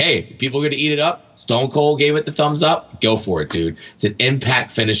 Yeah. So it's like, hey, people are going to eat it up. Stone Cold gave it the thumbs up. Go for it, dude. It's an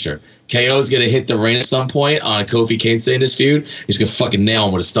Impact finisher. KO's going to hit the ring at some point on Kofi Kingston in this feud. He's going to fucking nail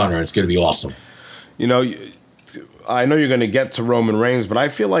him with a stunner. It's going to be awesome. I know you're going to get to Roman Reigns, but I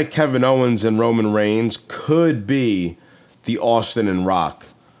feel like Kevin Owens and Roman Reigns could be the Austin and Rock.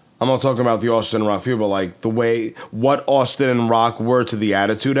 I'm not talking about the Austin and Rock feud, but what Austin and Rock were to the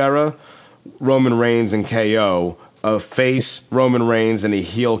Attitude Era, Roman Reigns and KO, a face Roman Reigns and a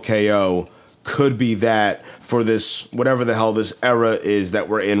heel KO could be that for this, whatever the hell this era is that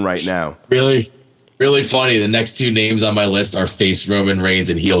we're in right now. Really, really funny. The next two names on my list are face Roman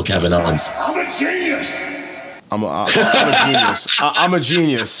Reigns and heel Kevin Owens. I'm a genius. I'm a genius. I'm a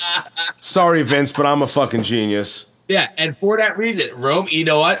genius. Sorry, Vince, but I'm a fucking genius. Yeah, and for that reason, Rome, you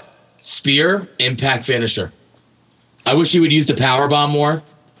know what? Spear, Impact finisher. I wish he would use the powerbomb more,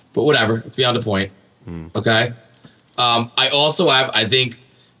 but whatever. It's beyond the point. Okay? I also have, I think,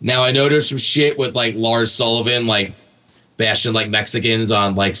 now I know there's some shit with Lars Sullivan, bashing Mexicans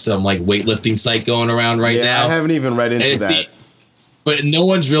on some weightlifting site going around right now. I haven't even read into that. But no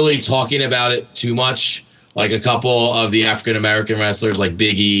one's really talking about it too much. A couple of the African American wrestlers, like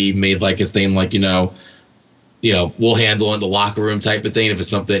Big E, made his thing, we'll handle it in the locker room type of thing if it's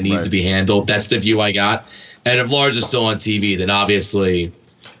something that needs to be handled. That's the view I got. And if Lars is still on TV, then obviously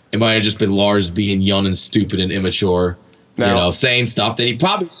it might have just been Lars being young and stupid and immature, saying stuff that he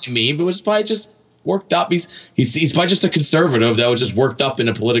probably didn't mean, but was probably just worked up. He's probably just a conservative that was just worked up in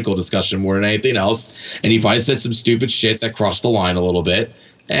a political discussion more than anything else. And he probably said some stupid shit that crossed the line a little bit.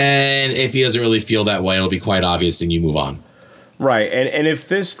 And if he doesn't really feel that way, it'll be quite obvious and you move on. Right, and if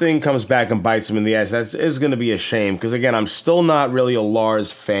this thing comes back and bites him in the ass, that is going to be a shame. Because, again, I'm still not really a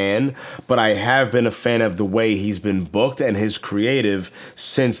Lars fan, but I have been a fan of the way he's been booked and his creative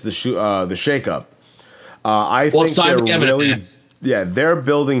since the shakeup. I think they're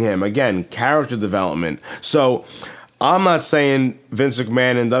building him. Again, character development. So I'm not saying Vince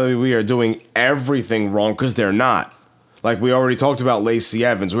McMahon and WWE are doing everything wrong, because they're not. Like, we already talked about Lacey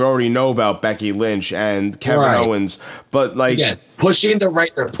Evans. We already know about Becky Lynch and Kevin Owens. But, like... Again, pushing the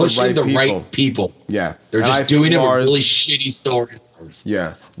right people. Yeah. They're just doing it with really shitty storylines.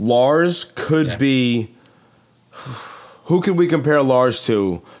 Yeah. Lars could be... Who could we compare Lars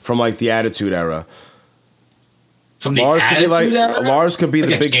to from, like, the Attitude Era? From the Attitude Era? Lars could be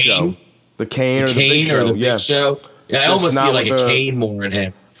like the Big Kane? Show. The Kane or the Big Show. The Big Show. Yeah, I almost see like a Kane more in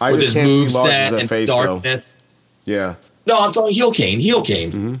him. With his moveset and face, darkness. Though. Yeah. No, I'm talking heel Kane.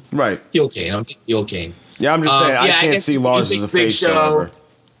 Mm-hmm. Right. Heel Kane. I'm thinking heel Kane. Yeah, I'm just saying. I can't see Lars as a face. Show.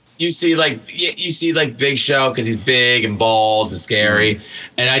 You see like Big Show because he's big and bald and scary,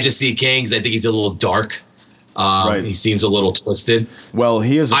 and I just see Kane because I think he's a little dark. Right. He seems a little twisted. Well,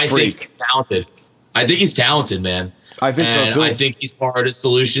 he is a freak. I think he's talented. I think he's talented, man. I think so too. I think he's part of the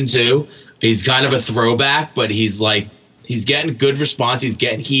solution too. He's kind of a throwback, but he's getting good response. He's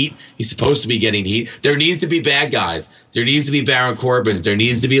getting heat. He's supposed to be getting heat. There needs to be bad guys. There needs to be Baron Corbin's. There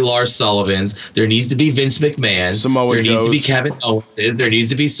needs to be Lars Sullivan's. There needs to be Vince McMahon. There needs to be Kevin Owens. There needs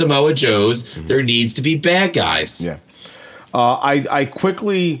to be Samoa Joe's. Mm-hmm. There needs to be bad guys. Yeah. I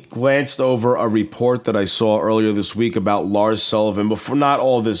quickly glanced over a report that I saw earlier this week about Lars Sullivan, before not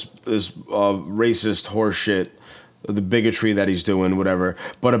all this racist horseshit, the bigotry that he's doing, whatever,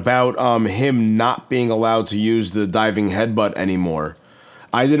 but about him not being allowed to use the diving headbutt anymore.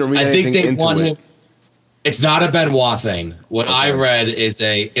 I didn't read anything into it. It's not a Benoit thing. What I read is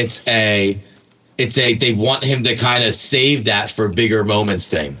they want him to kind of save that for bigger moments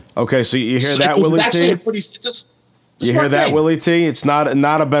thing. Okay, so you hear that, Willie T? You hear that, Willie T? It's not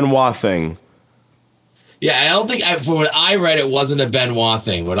a Benoit thing. Yeah, I don't think from what I read, it wasn't a Benoit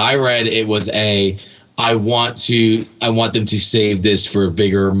thing. What I read, it was I want them to save this for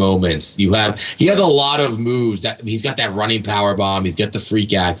bigger moments. He has a lot of moves. He's got that running power bomb. He's got the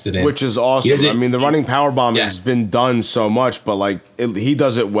freak accident, which is awesome. I mean, the running power bomb has been done so much, but like he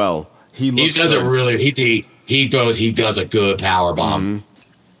does it well. He does it really. He does a good power bomb. Mm-hmm.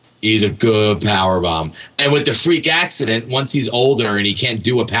 He's a good power bomb. And with the freak accident, once he's older and he can't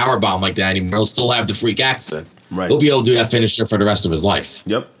do a power bomb like that anymore, he'll still have the freak accident. Right. He'll be able to do that finisher for the rest of his life.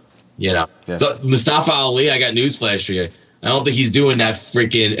 Yep. You know. Yeah. So Mustafa Ali, I got news flash for you. I don't think he's doing that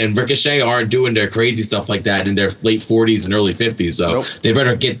freaking, and Ricochet aren't doing their crazy stuff like that in their late 40s and early 50s. So they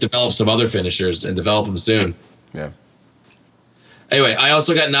better develop some other finishers and develop them soon. Yeah. Anyway, I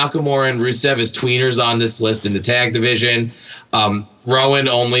also got Nakamura and Rusev as tweeners on this list in the tag division. Rowan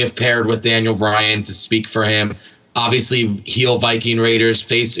only have paired with Daniel Bryan to speak for him. Obviously, heel Viking Raiders,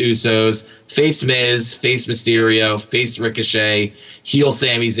 face Usos, face Miz, face Mysterio, face Ricochet, heel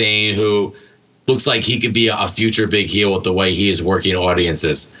Sami Zayn, who looks like he could be a future big heel with the way he is working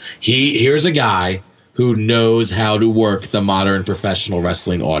audiences. Here's a guy who knows how to work the modern professional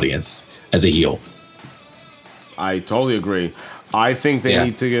wrestling audience as a heel. I totally agree. I think they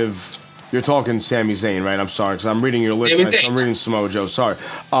need to give... You're talking Sami Zayn, right? I'm sorry, because I'm reading your list. I'm reading Samoa Joe. Sorry.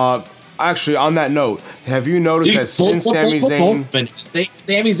 Actually, on that note, have you noticed that since Sami Zayn...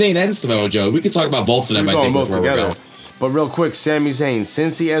 Sami Zayn and Samoa Joe. We could talk about both of them, I think, with where we're going. But real quick, Sami Zayn,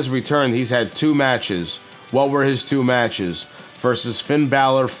 since he has returned, he's had 2 matches. What were his 2 matches? Versus Finn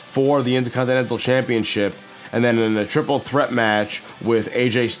Balor for the Intercontinental Championship, and then in a triple threat match with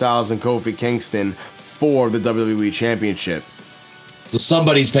AJ Styles and Kofi Kingston for the WWE Championship. So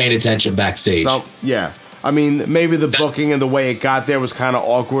somebody's paying attention backstage. Yeah. I mean, maybe the booking and the way it got there was kind of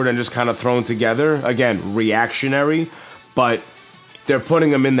awkward and just kind of thrown together. Again, reactionary, but they're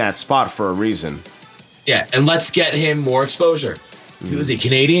putting him in that spot for a reason. Yeah, and let's get him more exposure. Is he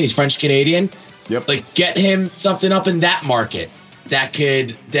Canadian? He's French-Canadian? Yep. Like, get him something up in that market. That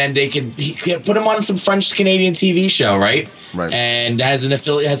could, then he could put him on some French-Canadian TV show, right? Right. And has an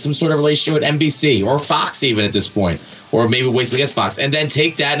affiliate, has some sort of relationship with NBC or Fox even at this point, or maybe waits against Fox, and then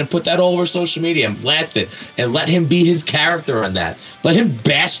take that and put that all over social media and blast it, and let him be his character on that. Let him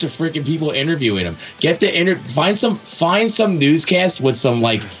bash the freaking people interviewing him. Get the find some newscasts with some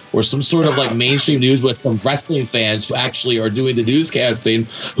or some sort of mainstream news with some wrestling fans who actually are doing the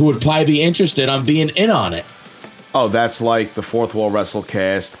newscasting who would probably be interested on being in on it. Oh, that's like the Fourth Wall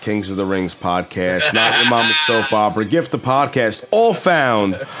Wrestlecast, Kings of the Rings podcast, Not Your Mama's Soap Opera, Gift the Podcast, all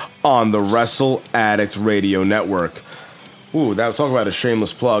found on the Wrestle Addict Radio Network. Ooh, that was talking about a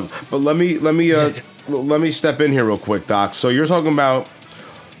shameless plug. But let me step in here real quick, Doc. So you're talking about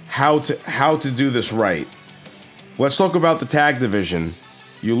how to do this right. Let's talk about the tag division.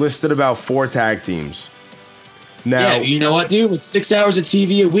 You listed about 4 tag teams. Now, yeah, you know what, dude? With 6 hours of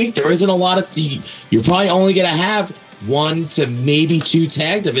TV a week, there isn't a lot of you're probably only going to have 1 to maybe 2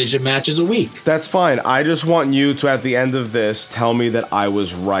 tag division matches a week. That's fine. I just want you to, at the end of this, tell me that I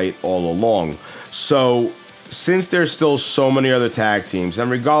was right all along. So, since there's still so many other tag teams,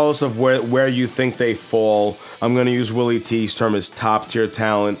 and regardless of where you think they fall, I'm going to use Willie T's term as top-tier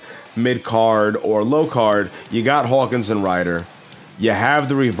talent, mid-card or low-card, you got Hawkins and Ryder. You have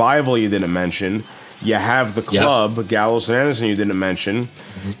the Revival you didn't mention. You have the Club, Gallows and Anderson you didn't mention.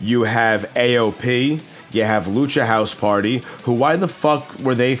 You have AOP. You have Lucha House Party, who, why the fuck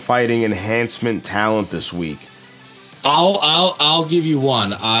were they fighting enhancement talent this week? I'll give you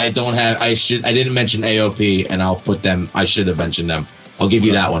one. I didn't mention AOP, and I'll put them. I should have mentioned them. I'll give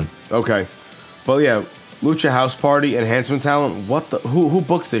you that one. Okay, but yeah, Lucha House Party enhancement talent. What the? Who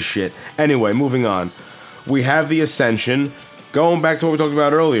books this shit? Anyway, moving on. We have the Ascension. Going back to what we talked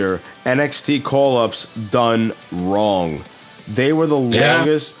about earlier, NXT call-ups done wrong. They were the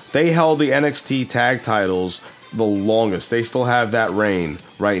longest. They held the NXT tag titles the longest. They still have that reign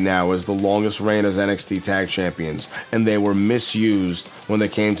right now as the longest reign as NXT tag champions, and they were misused when they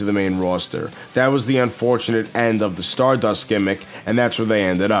came to the main roster. That was the unfortunate end of the Stardust gimmick, and that's where they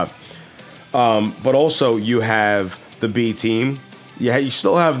ended up. But also you have the B team. Yeah, you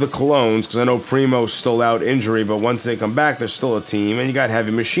still have the Colognes, because I know Primo's still out injury, but once they come back, they're still a team. And you got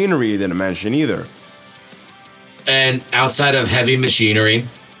Heavy Machinery you didn't mention either. And outside of Heavy Machinery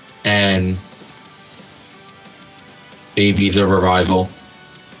and maybe the Revival.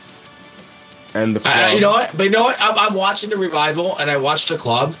 And the Club. You know what? I'm watching the Revival, and I watched the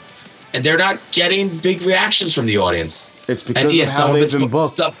Club, and they're not getting big reactions from the audience. It's because of how they've been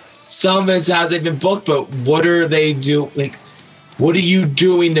booked. Some of it's how they've been booked, but what are they doing? Like, what are you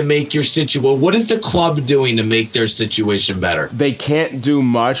doing to make your situation? What is the Club doing to make their situation better? They can't do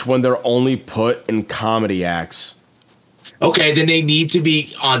much when they're only put in comedy acts. Okay, then they need to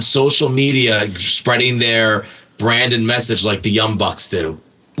be on social media spreading their brand and message like the Young Bucks do,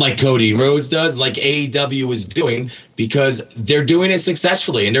 like Cody Rhodes does, like AEW is doing, because they're doing it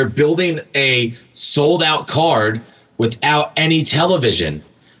successfully, and they're building a sold-out card without any television.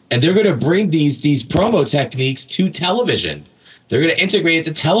 And they're going to bring these promo techniques to television. They're going to integrate it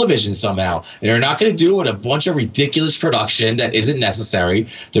to television somehow. And they're not going to do it with a bunch of ridiculous production that isn't necessary.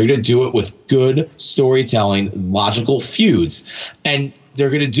 They're going to do it with good storytelling, logical feuds. And they're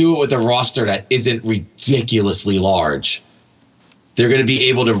going to do it with a roster that isn't ridiculously large. They're going to be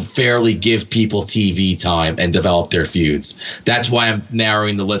able to fairly give people TV time and develop their feuds. That's why I'm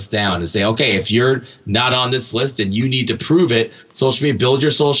narrowing the list down and say, okay, if you're not on this list and you need to prove it, social media, build your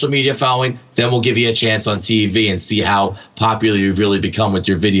social media following, then we'll give you a chance on TV and see how popular you've really become with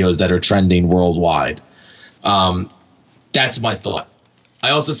your videos that are trending worldwide. That's my thought.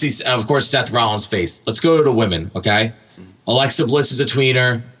 I also see, of course, Seth Rollins' face. Let's go to the women, okay? Alexa Bliss is a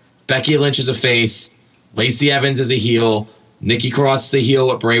tweener. Becky Lynch is a face. Lacey Evans is a heel. Nikki Cross is a heel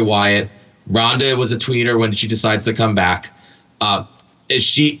with Bray Wyatt. Ronda was a tweener when she decides to come back. If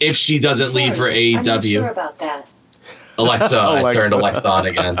she doesn't leave for AEW, I'm not sure about that. Alexa. I turned Alexa on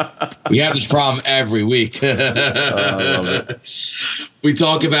again. We have this problem every week. I love it. We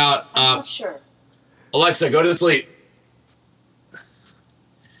talk about I'm not sure. Alexa, go to sleep.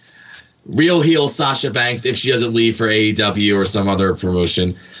 Real heel Sasha Banks if she doesn't leave for AEW or some other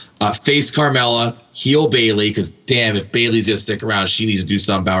promotion. Face Carmella, heel Bayley, because damn, if Bayley's gonna stick around, she needs to do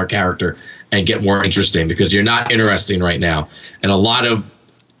something about her character and get more interesting, because you're not interesting right now, and a lot of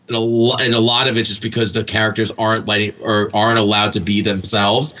it just because the characters aren't allowed to be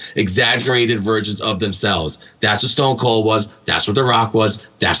themselves, exaggerated versions of themselves. That's what Stone Cold was. That's what The Rock was.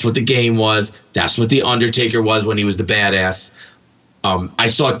 That's what The Game was. That's what The Undertaker was when he was the badass. I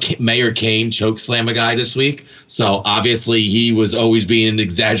saw Mayor Kane choke slam a guy this week, so obviously he was always being an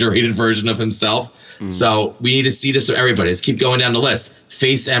exaggerated version of himself. Mm. So we need to see this with everybody. Let's keep going down the list.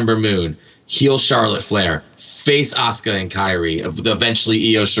 Face Ember Moon, heel Charlotte Flair, face Asuka and Kairi,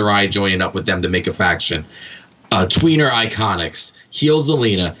 eventually Io Shirai joining up with them to make a faction. Tweener Iconics, heel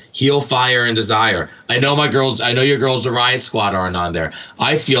Zelina, heel Fire and Desire. I know your girls, the Riot Squad, aren't on there.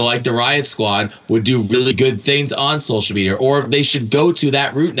 I feel like the Riot Squad would do really good things on social media, or they should go to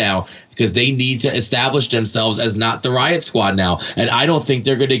that route now, because they need to establish themselves as not the Riot Squad now. And I don't think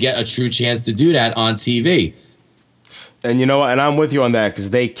they're going to get a true chance to do that on TV. And you know what? And I'm with you on that,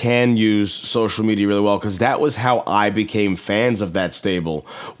 because they can use social media really well, because that was how I became fans of that stable.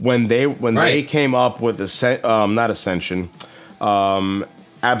 When they came up with Absolution,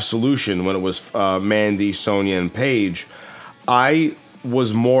 when it was Mandy, Sonya, and Paige, I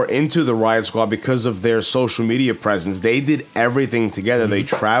was more into the Riot Squad because of their social media presence. They did everything together. They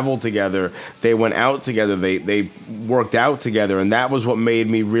traveled together. They went out together. They worked out together. And that was what made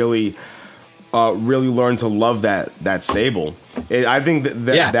me really learn to love that stable. I think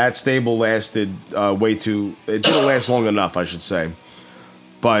that stable lasted it didn't last long enough, I should say.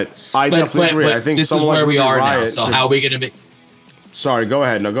 But I definitely agree. I think this is where we are now. So how are we going to make? Sorry, go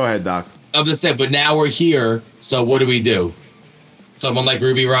ahead. No, go ahead, Doc. I'm just saying, but now we're here. So what do we do? Someone like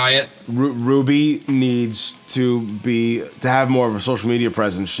Ruby Riott? Ruby needs to have more of a social media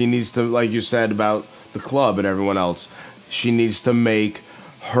presence. She needs to, like you said about the club and everyone else, she needs to make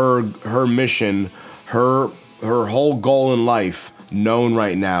her mission, her whole goal in life known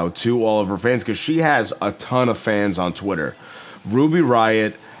right now to all of her fans, because she has a ton of fans on Twitter. Ruby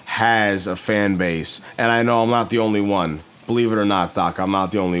Riott has a fan base, and I know I'm not the only one. Believe it or not, Doc, I'm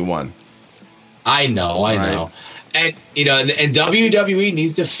not the only one. I know. And, and WWE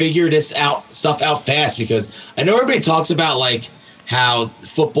needs to figure this stuff out fast, because I know everybody talks about, like, how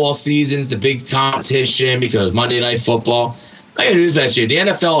football season's the big competition because Monday Night Football. I gotta do that shit. The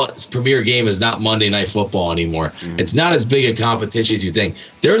NFL's premier game is not Monday Night Football anymore. It's not as big a competition as you think.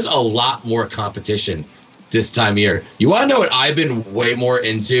 There's a lot more competition this time of year. You want to know what I've been way more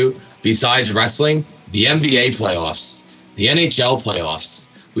into besides wrestling? The NBA playoffs, the NHL playoffs.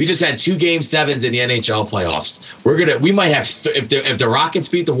 We just had 2 Game 7s in the NHL playoffs. We might have if the Rockets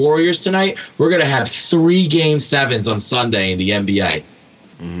beat the Warriors tonight, we're gonna have 3 Game 7s on Sunday in the NBA.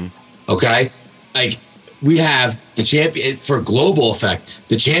 Okay, like we have the champion for global effect,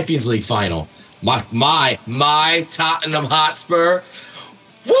 the Champions League final. My Tottenham Hotspur.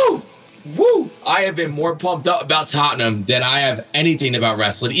 Woo! I have been more pumped up about Tottenham than I have anything about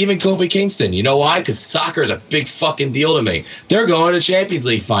wrestling, even Kofi Kingston. You know why? Because soccer is a big fucking deal to me. They're going to Champions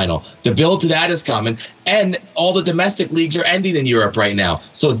League final. The build to that is coming, and all the domestic leagues are ending in Europe right now.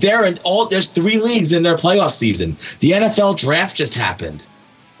 So there's 3 leagues in their playoff season. The NFL draft just happened.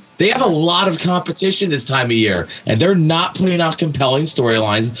 They have a lot of competition this time of year, and they're not putting out compelling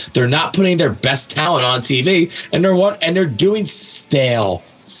storylines. They're not putting their best talent on TV, and they're doing stale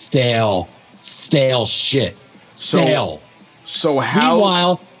shit. So how?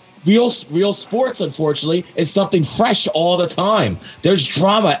 Meanwhile, real sports, unfortunately, is something fresh all the time. There's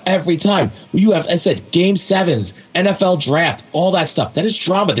drama every time. You have, I said, Game 7s, NFL draft, all that stuff. That is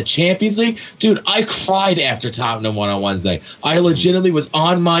drama. The Champions League, dude. I cried after Tottenham won on Wednesday. I legitimately was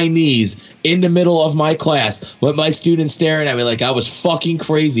on my knees in the middle of my class with my students staring at me like I was fucking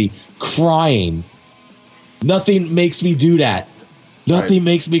crazy, crying. Nothing makes me do that. Nothing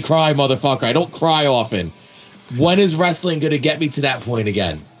makes me cry, motherfucker. I don't cry often. When is wrestling going to get me to that point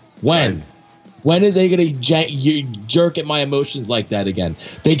again? When? Right. When are they going to jerk at my emotions like that again?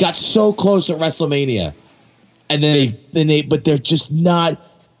 They got so close at WrestleMania, and but they're just not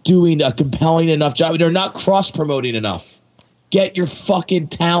doing a compelling enough job. They're not cross-promoting enough. Get your fucking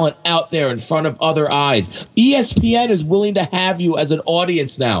talent out there in front of other eyes. ESPN is willing to have you as an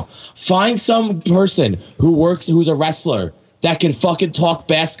audience now. Find some person who's a wrestler that can fucking talk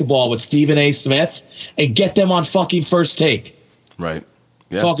basketball with Stephen A. Smith and get them on fucking First Take. Right.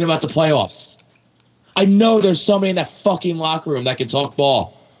 Yeah. Talking about the playoffs. I know there's somebody in that fucking locker room that can talk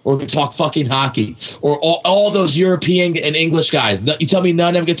ball or can talk fucking hockey or all those European and English guys. You tell me none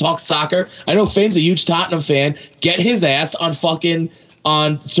of them can talk soccer? I know Finn's a huge Tottenham fan. Get his ass on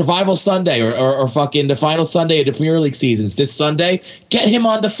Survival Sunday or fucking the final Sunday of the Premier League seasons this Sunday. Get him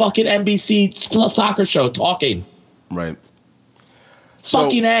on the fucking NBC soccer show talking. Right.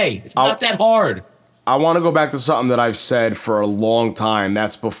 Fucking A. It's not that hard. I want to go back to something that I've said for a long time.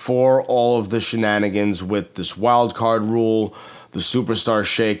 That's before all of the shenanigans with this wild card rule, the superstar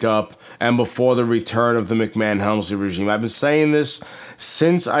shakeup, and before the return of the McMahon-Helmsley regime. I've been saying this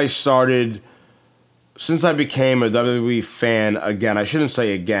since I became a WWE fan again. I shouldn't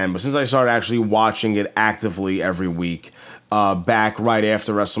say again, but since I started actually watching it actively every week. Back right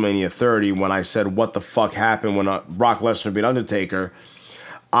after WrestleMania 30, when I said, what the fuck happened when Brock Lesnar beat Undertaker,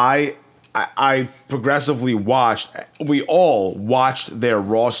 I progressively we all watched their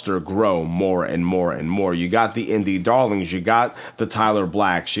roster grow more and more and more. You got the indie darlings, you got the Tyler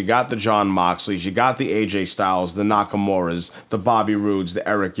Blacks, you got the John Moxleys, you got the AJ Styles, the Nakamuras, the Bobby Roodes, the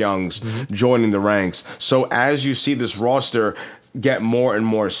Eric Youngs joining the ranks. So as you see this roster get more and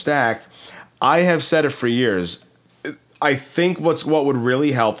more stacked, I have said it for years. I think what would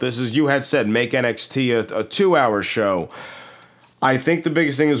really help this is, you had said, make NXT a 2-hour show. I think the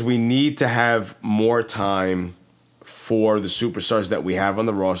biggest thing is we need to have more time for the superstars that we have on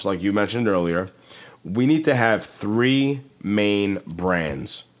the roster, like you mentioned earlier. We need to have 3 main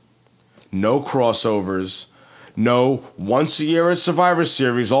brands. No crossovers. No, once a year at Survivor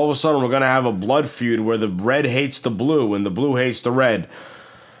Series, all of a sudden we're going to have a blood feud where the red hates the blue and the blue hates the red.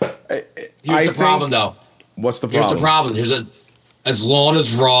 Here's the problem, though. What's the problem? Here's the problem. As long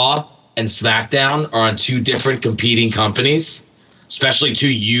as Raw and SmackDown are on 2 different competing companies, especially 2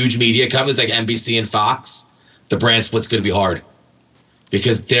 huge media companies like NBC and Fox, the brand split's going to be hard.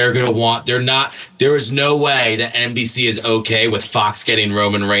 because there is no way that NBC is okay with Fox getting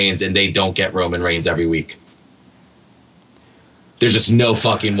Roman Reigns and they don't get Roman Reigns every week. There's just no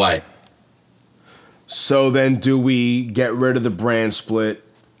fucking way. So then do we get rid of the brand split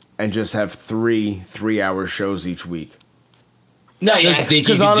and just have 3 3-hour shows each week? No, yeah, I think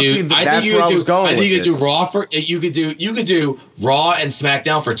you could do. I think you could do Raw for. You could do Raw and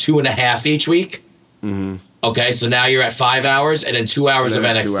SmackDown for 2.5 each week. Mm-hmm. Okay, so now you're at 5 hours, and then 2 hours of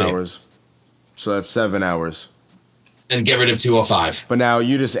NXT. 2 hours. So that's 7 hours. And get rid of 205. But now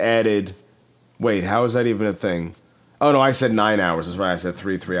you just added. Wait, how is that even a thing? Oh no, I said 9 hours. That's right. I said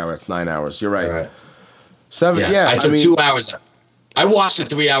 3 hours. It's 9 hours. You're right. All right. 7. Yeah, I took 2 hours. I watched a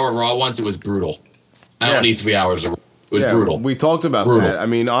 3-hour Raw once. It was brutal. I don't need 3 hours of. It was brutal. We talked about that. I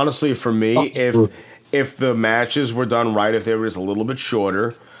mean, honestly, for me, if the matches were done right, if they were just a little bit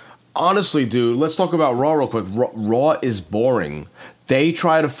shorter, honestly, dude, let's talk about Raw real quick. Raw is boring. They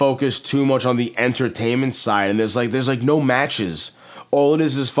try to focus too much on the entertainment side, and there's like no matches. All it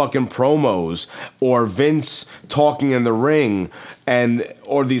is fucking promos or Vince talking in the ring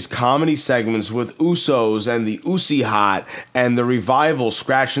or these comedy segments with Usos and the Usi Hot and the Revival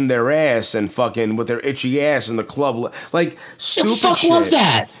scratching their ass and fucking with their itchy ass in the club. Like, stupid shit. The fuck was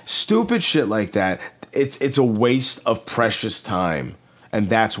that? Stupid shit like that. It's a waste of precious time. And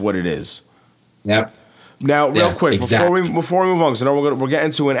that's what it is. Yep. Now, real quick, before we move on, because I know we're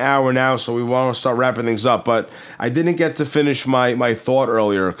getting to an hour now, so we want to start wrapping things up. But I didn't get to finish my thought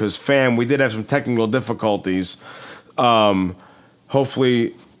earlier because, fam, we did have some technical difficulties.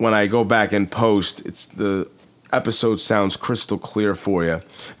 Hopefully, when I go back and post, the episode sounds crystal clear for you.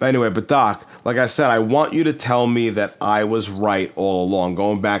 But anyway, Doc, like I said, I want you to tell me that I was right all along.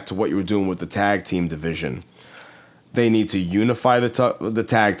 Going back to what you were doing with the tag team division, they need to unify the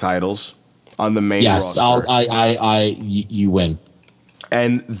tag titles on the main roster. Yes, you win.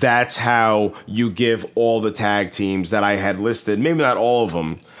 And that's how you give all the tag teams that I had listed, maybe not all of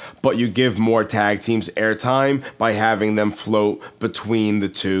them, but you give more tag teams airtime by having them float between the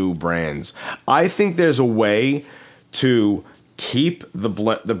two brands. I think there's a way to keep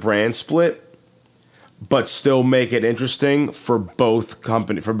the brand split, but still make it interesting for both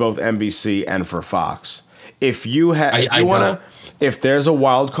NBC and for Fox. If there's a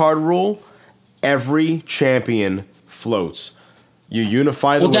wild card rule, every champion floats. You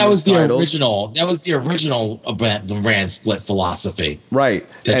unify the titles. That was the original brand split philosophy. Right.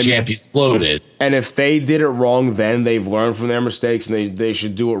 The champions floated. And if they did it wrong then, they've learned from their mistakes and they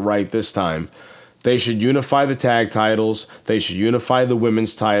should do it right this time. They should unify the tag titles. They should unify the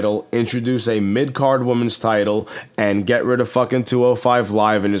women's title, introduce a mid-card women's title, and get rid of fucking 205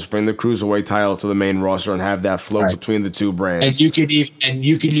 Live and just bring the Cruiserweight title to the main roster and have that float between the two brands. And you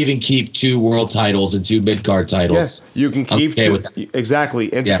could even keep 2 world titles and 2 mid-card titles. Yes, you can keep exactly.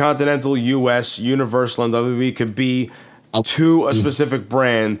 Intercontinental, US, Universal, and WWE could be to a specific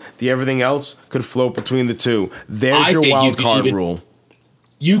brand. Everything else could float between the two. There's your wild card rule.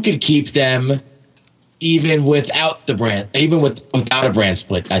 You could keep them. Even without the brand, without a brand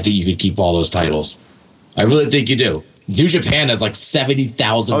split, I think you could keep all those titles. I really think you do. New Japan has like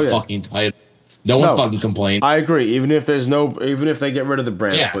 70,000 fucking titles. No one fucking complains. I agree. Even if they get rid of the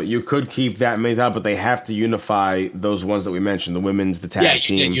brand split, you could keep that many titles, but they have to unify those ones that we mentioned, the women's, the tag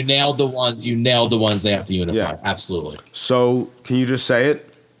team. You nailed the ones. You nailed the ones they have to unify. Yeah. Absolutely. So, can you just say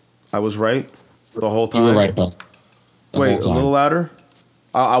it? I was right the whole time. You were right, Bud. Wait, a little louder.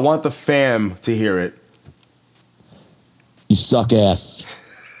 I want the fam to hear it. You suck ass.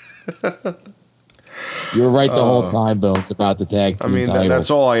 You're right the whole time, Bill. It's about the tag team titles. That's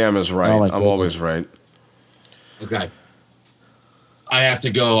all I am is right. I'm always right. Okay. I have to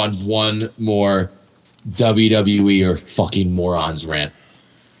go on one more WWE or fucking morons rant.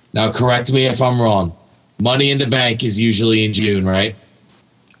 Now, correct me if I'm wrong. Money in the Bank is usually in June, right?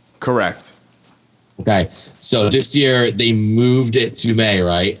 Correct. Okay. So this year they moved it to May,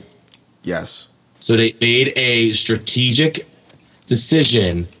 right? Yes. So they made a strategic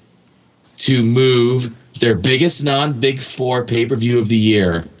decision to move their biggest non-Big Four pay-per-view of the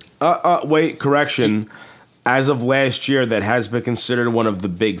year. Wait, correction. As of last year, that has been considered one of the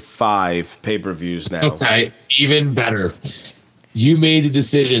Big 5 pay-per-views now. Okay, even better. You made the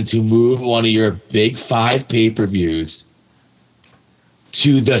decision to move one of your Big 5 pay-per-views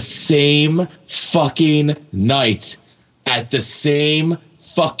to the same fucking night at the same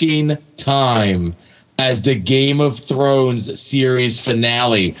fucking time as the Game of Thrones series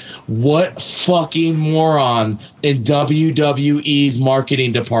finale. What fucking moron in WWE's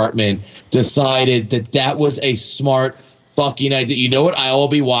marketing department decided that was a smart fucking idea? You know what I will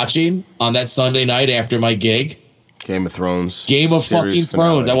be watching on that Sunday night after my gig? Game of Thrones. Game of series fucking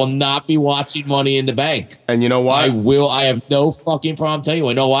finale. Thrones. I will not be watching Money in the Bank. And you know why? I have no fucking problem telling you.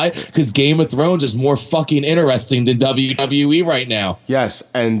 I know why? Because Game of Thrones is more fucking interesting than WWE right now. Yes,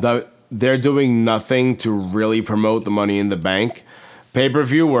 and they're doing nothing to really promote the Money in the Bank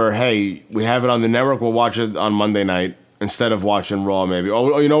pay-per-view where, hey, we have it on the network, we'll watch it on Monday night instead of watching Raw maybe.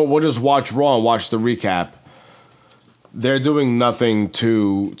 Or you know what, we'll just watch Raw and watch the recap. They're doing nothing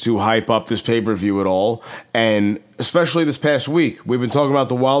to hype up this pay-per-view at all. And especially this past week, we've been talking about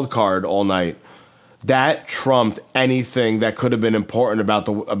the wild card all night. That trumped anything that could have been important about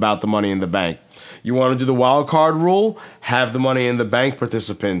the Money in the Bank. You want to do the wild card rule? Have the Money in the Bank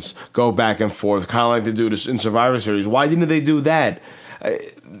participants go back and forth, kind of like they do this in Survivor Series. Why didn't they do that?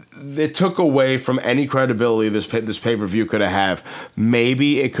 It took away from any credibility this pay-per-view could have.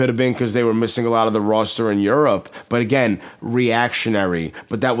 Maybe it could have been because they were missing a lot of the roster in Europe. But again, reactionary.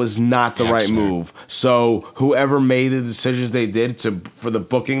 But that was not the right move. So whoever made the decisions they did for the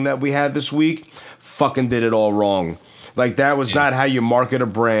booking that we had this week fucking did it all wrong. Like, that was not how you market a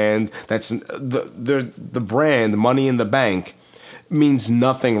brand. That's the brand, Money in the Bank, means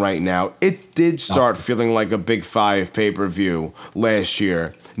nothing right now. It did start feeling like a Big Five pay-per-view last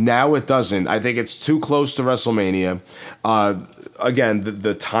year. Now it doesn't. I think it's too close to WrestleMania. Again,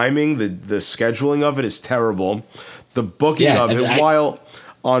 the timing, the scheduling of it is terrible. The booking of it, while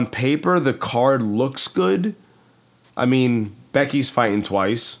on paper the card looks good, I mean, Becky's fighting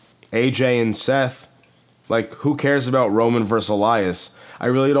twice. AJ and Seth. Like, who cares about Roman versus Elias? I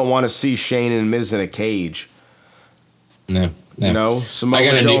really don't want to see Shane and Miz in a cage. No. You know? I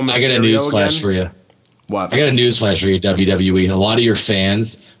got a news flash for you. What? I got a news flash for you, WWE. A lot of your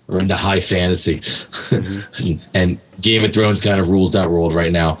fans are into high fantasy. Mm-hmm. And Game of Thrones kind of rules that world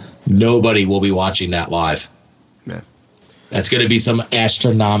right now. Nobody will be watching that live. Yeah. That's going to be some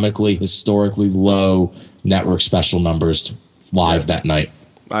astronomically, historically low network special numbers live that night.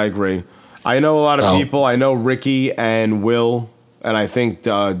 I agree. I know a lot of people. I know Ricky and Will, and I think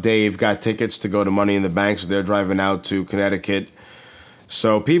Dave got tickets to go to Money in the Bank, so they're driving out to Connecticut.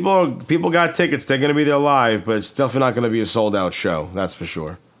 So people got tickets. They're going to be there live, but it's definitely not going to be a sold-out show. That's for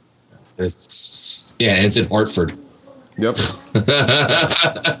sure. It's in Hartford. Yep.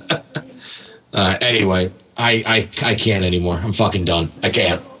 Anyway, I can't anymore. I'm fucking done. I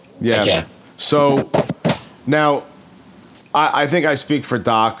can't. Yeah. I can't. So now, I think I speak for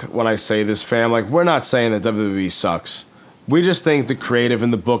Doc when I say this, fam. Like, we're not saying that WWE sucks. We just think the creative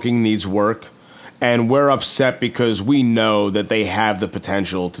and the booking needs work. And we're upset because we know that they have the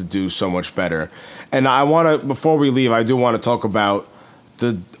potential to do so much better. And I want to, before we leave, I do want to talk about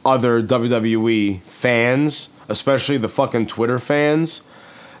the other WWE fans, especially the fucking Twitter fans,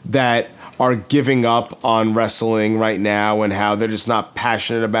 that are giving up on wrestling right now and how they're just not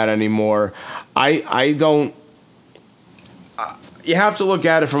passionate about it anymore. I don't... You have to look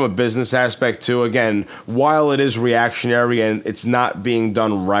at it from a business aspect, too. Again, while it is reactionary and it's not being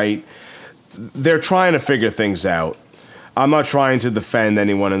done right, they're trying to figure things out. I'm not trying to defend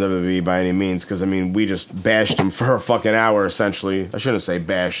anyone in WWE by any means, because, I mean, we just bashed them for a fucking hour, essentially. I shouldn't say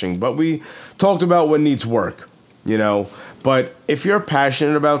bashing, but we talked about what needs work, you know? But if you're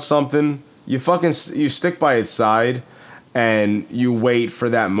passionate about something, you stick by its side, and you wait for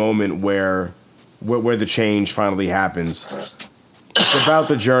that moment where the change finally happens. It's about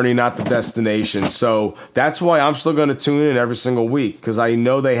the journey, not the destination. So that's why I'm still going to tune in every single week, because I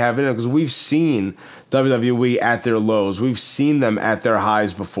know they have it, because we've seen WWE at their lows. We've seen them at their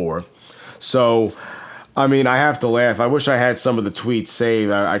highs before. So, I mean, I have to laugh. I wish I had some of the tweets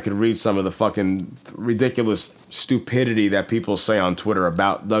saved. I could read some of the fucking ridiculous stupidity that people say on Twitter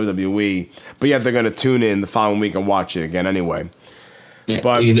about WWE. But yet they're going to tune in the following week and watch it again anyway.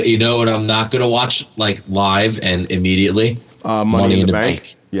 But you know what I'm not going to watch like live and immediately? Money in the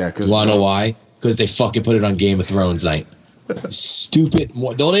Bank. Yeah, because you wanna know why? Because they fucking put it on Game of Thrones night. Stupid.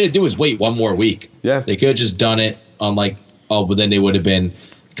 The only thing to do is wait one more week. Yeah, they could have just done it on but then they would have been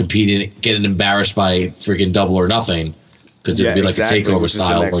competing, getting embarrassed by freaking Double or Nothing, because it would be like a takeover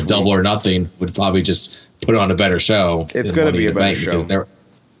style, or Double or Nothing would probably just put on a better show. It's going to be a better show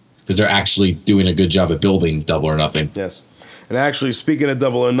because they're actually doing a good job at building Double or Nothing. Yes. And actually, speaking of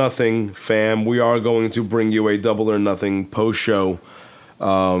Double or Nothing, fam, we are going to bring you a Double or Nothing post-show.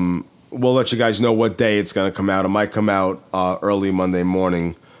 We'll let you guys know what day it's going to come out. It might come out early Monday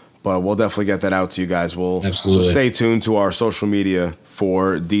morning, but we'll definitely get that out to you guys. Absolutely. So stay tuned to our social media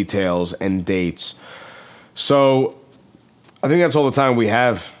for details and dates. So I think that's all the time we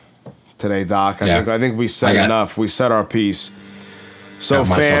have today, Doc. I think we said enough. We said our piece. So,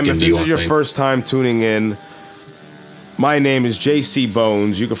 fam, if this is your first time tuning in, My name is JC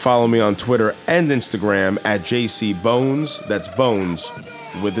Bones. You can follow me on Twitter and Instagram at JC Bones. That's Bones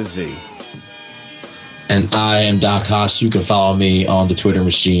with a Z. And I am Doc Haas. You can follow me on the Twitter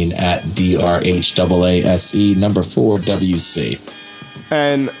machine at DRHAASE4WC.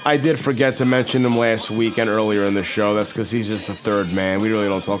 And I did forget to mention him last week and earlier in the show. That's because he's just the third man. We really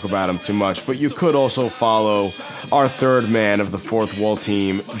don't talk about him too much. But you could also follow our third man of the Fourth Wall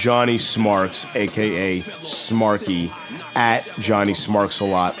team, Johnny Smarks, a.k.a. Smarky, at Johnny Smarks a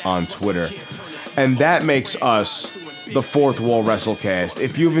lot on Twitter. And that makes us the Fourth Wall WrestleCast.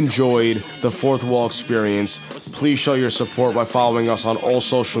 If you've enjoyed the Fourth Wall experience, please show your support by following us on all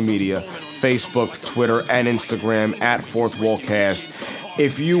social media, Facebook, Twitter, and Instagram at Fourth Wall Cast.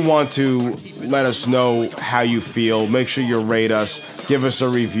 If you want to let us know how you feel, make sure you rate us, give us a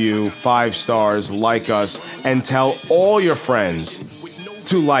review, 5 stars, like us, and tell all your friends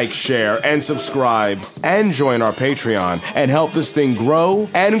to like, share, and subscribe, and join our Patreon, and help this thing grow,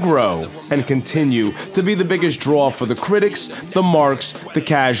 and continue to be the biggest draw for the critics, the marks, the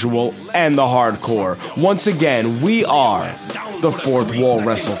casual, and the hardcore. Once again, we are the Fourth Wall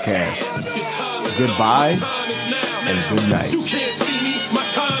WrestleCast. Goodbye, and good night.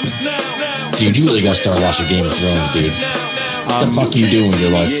 Dude, you really gotta start watching Game of Thrones, dude. What the fuck are you doing with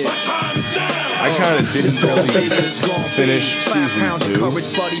your life? I kind of didn't really finish season 2, so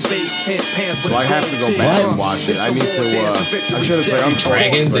I have to go back and watch it. I need to, I should have said, I'm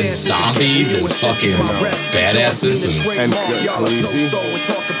dragons and zombies and fucking badasses and Khaleesi.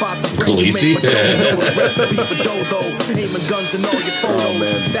 Khaleesi? Oh,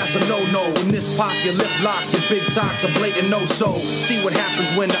 man. That's a no-no. In this pop, your lip lock, your big talks a blatant no-so. See what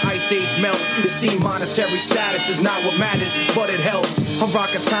happens when the ice age melts. It seems monetary status is not what matters, but it helps. I'm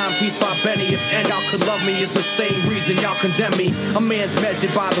rocking Timepiece by Benny. If and y'all could love me, it's the same reason y'all condemn me. A man's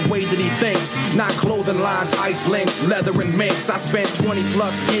measured by the way that he thinks, not clothing lines, ice links, leather and minks. I spent 20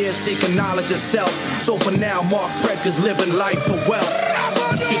 plus years seeking knowledge of self. So for now, Mark Predka's living life for wealth.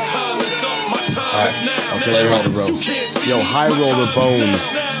 Alright, I'll play later on the road. Yo, High Roller Bones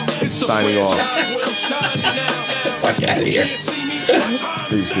signing off. Fuck out of here.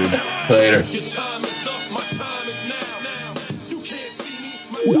 Peace, dude. Later.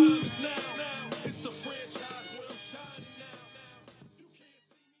 Woo!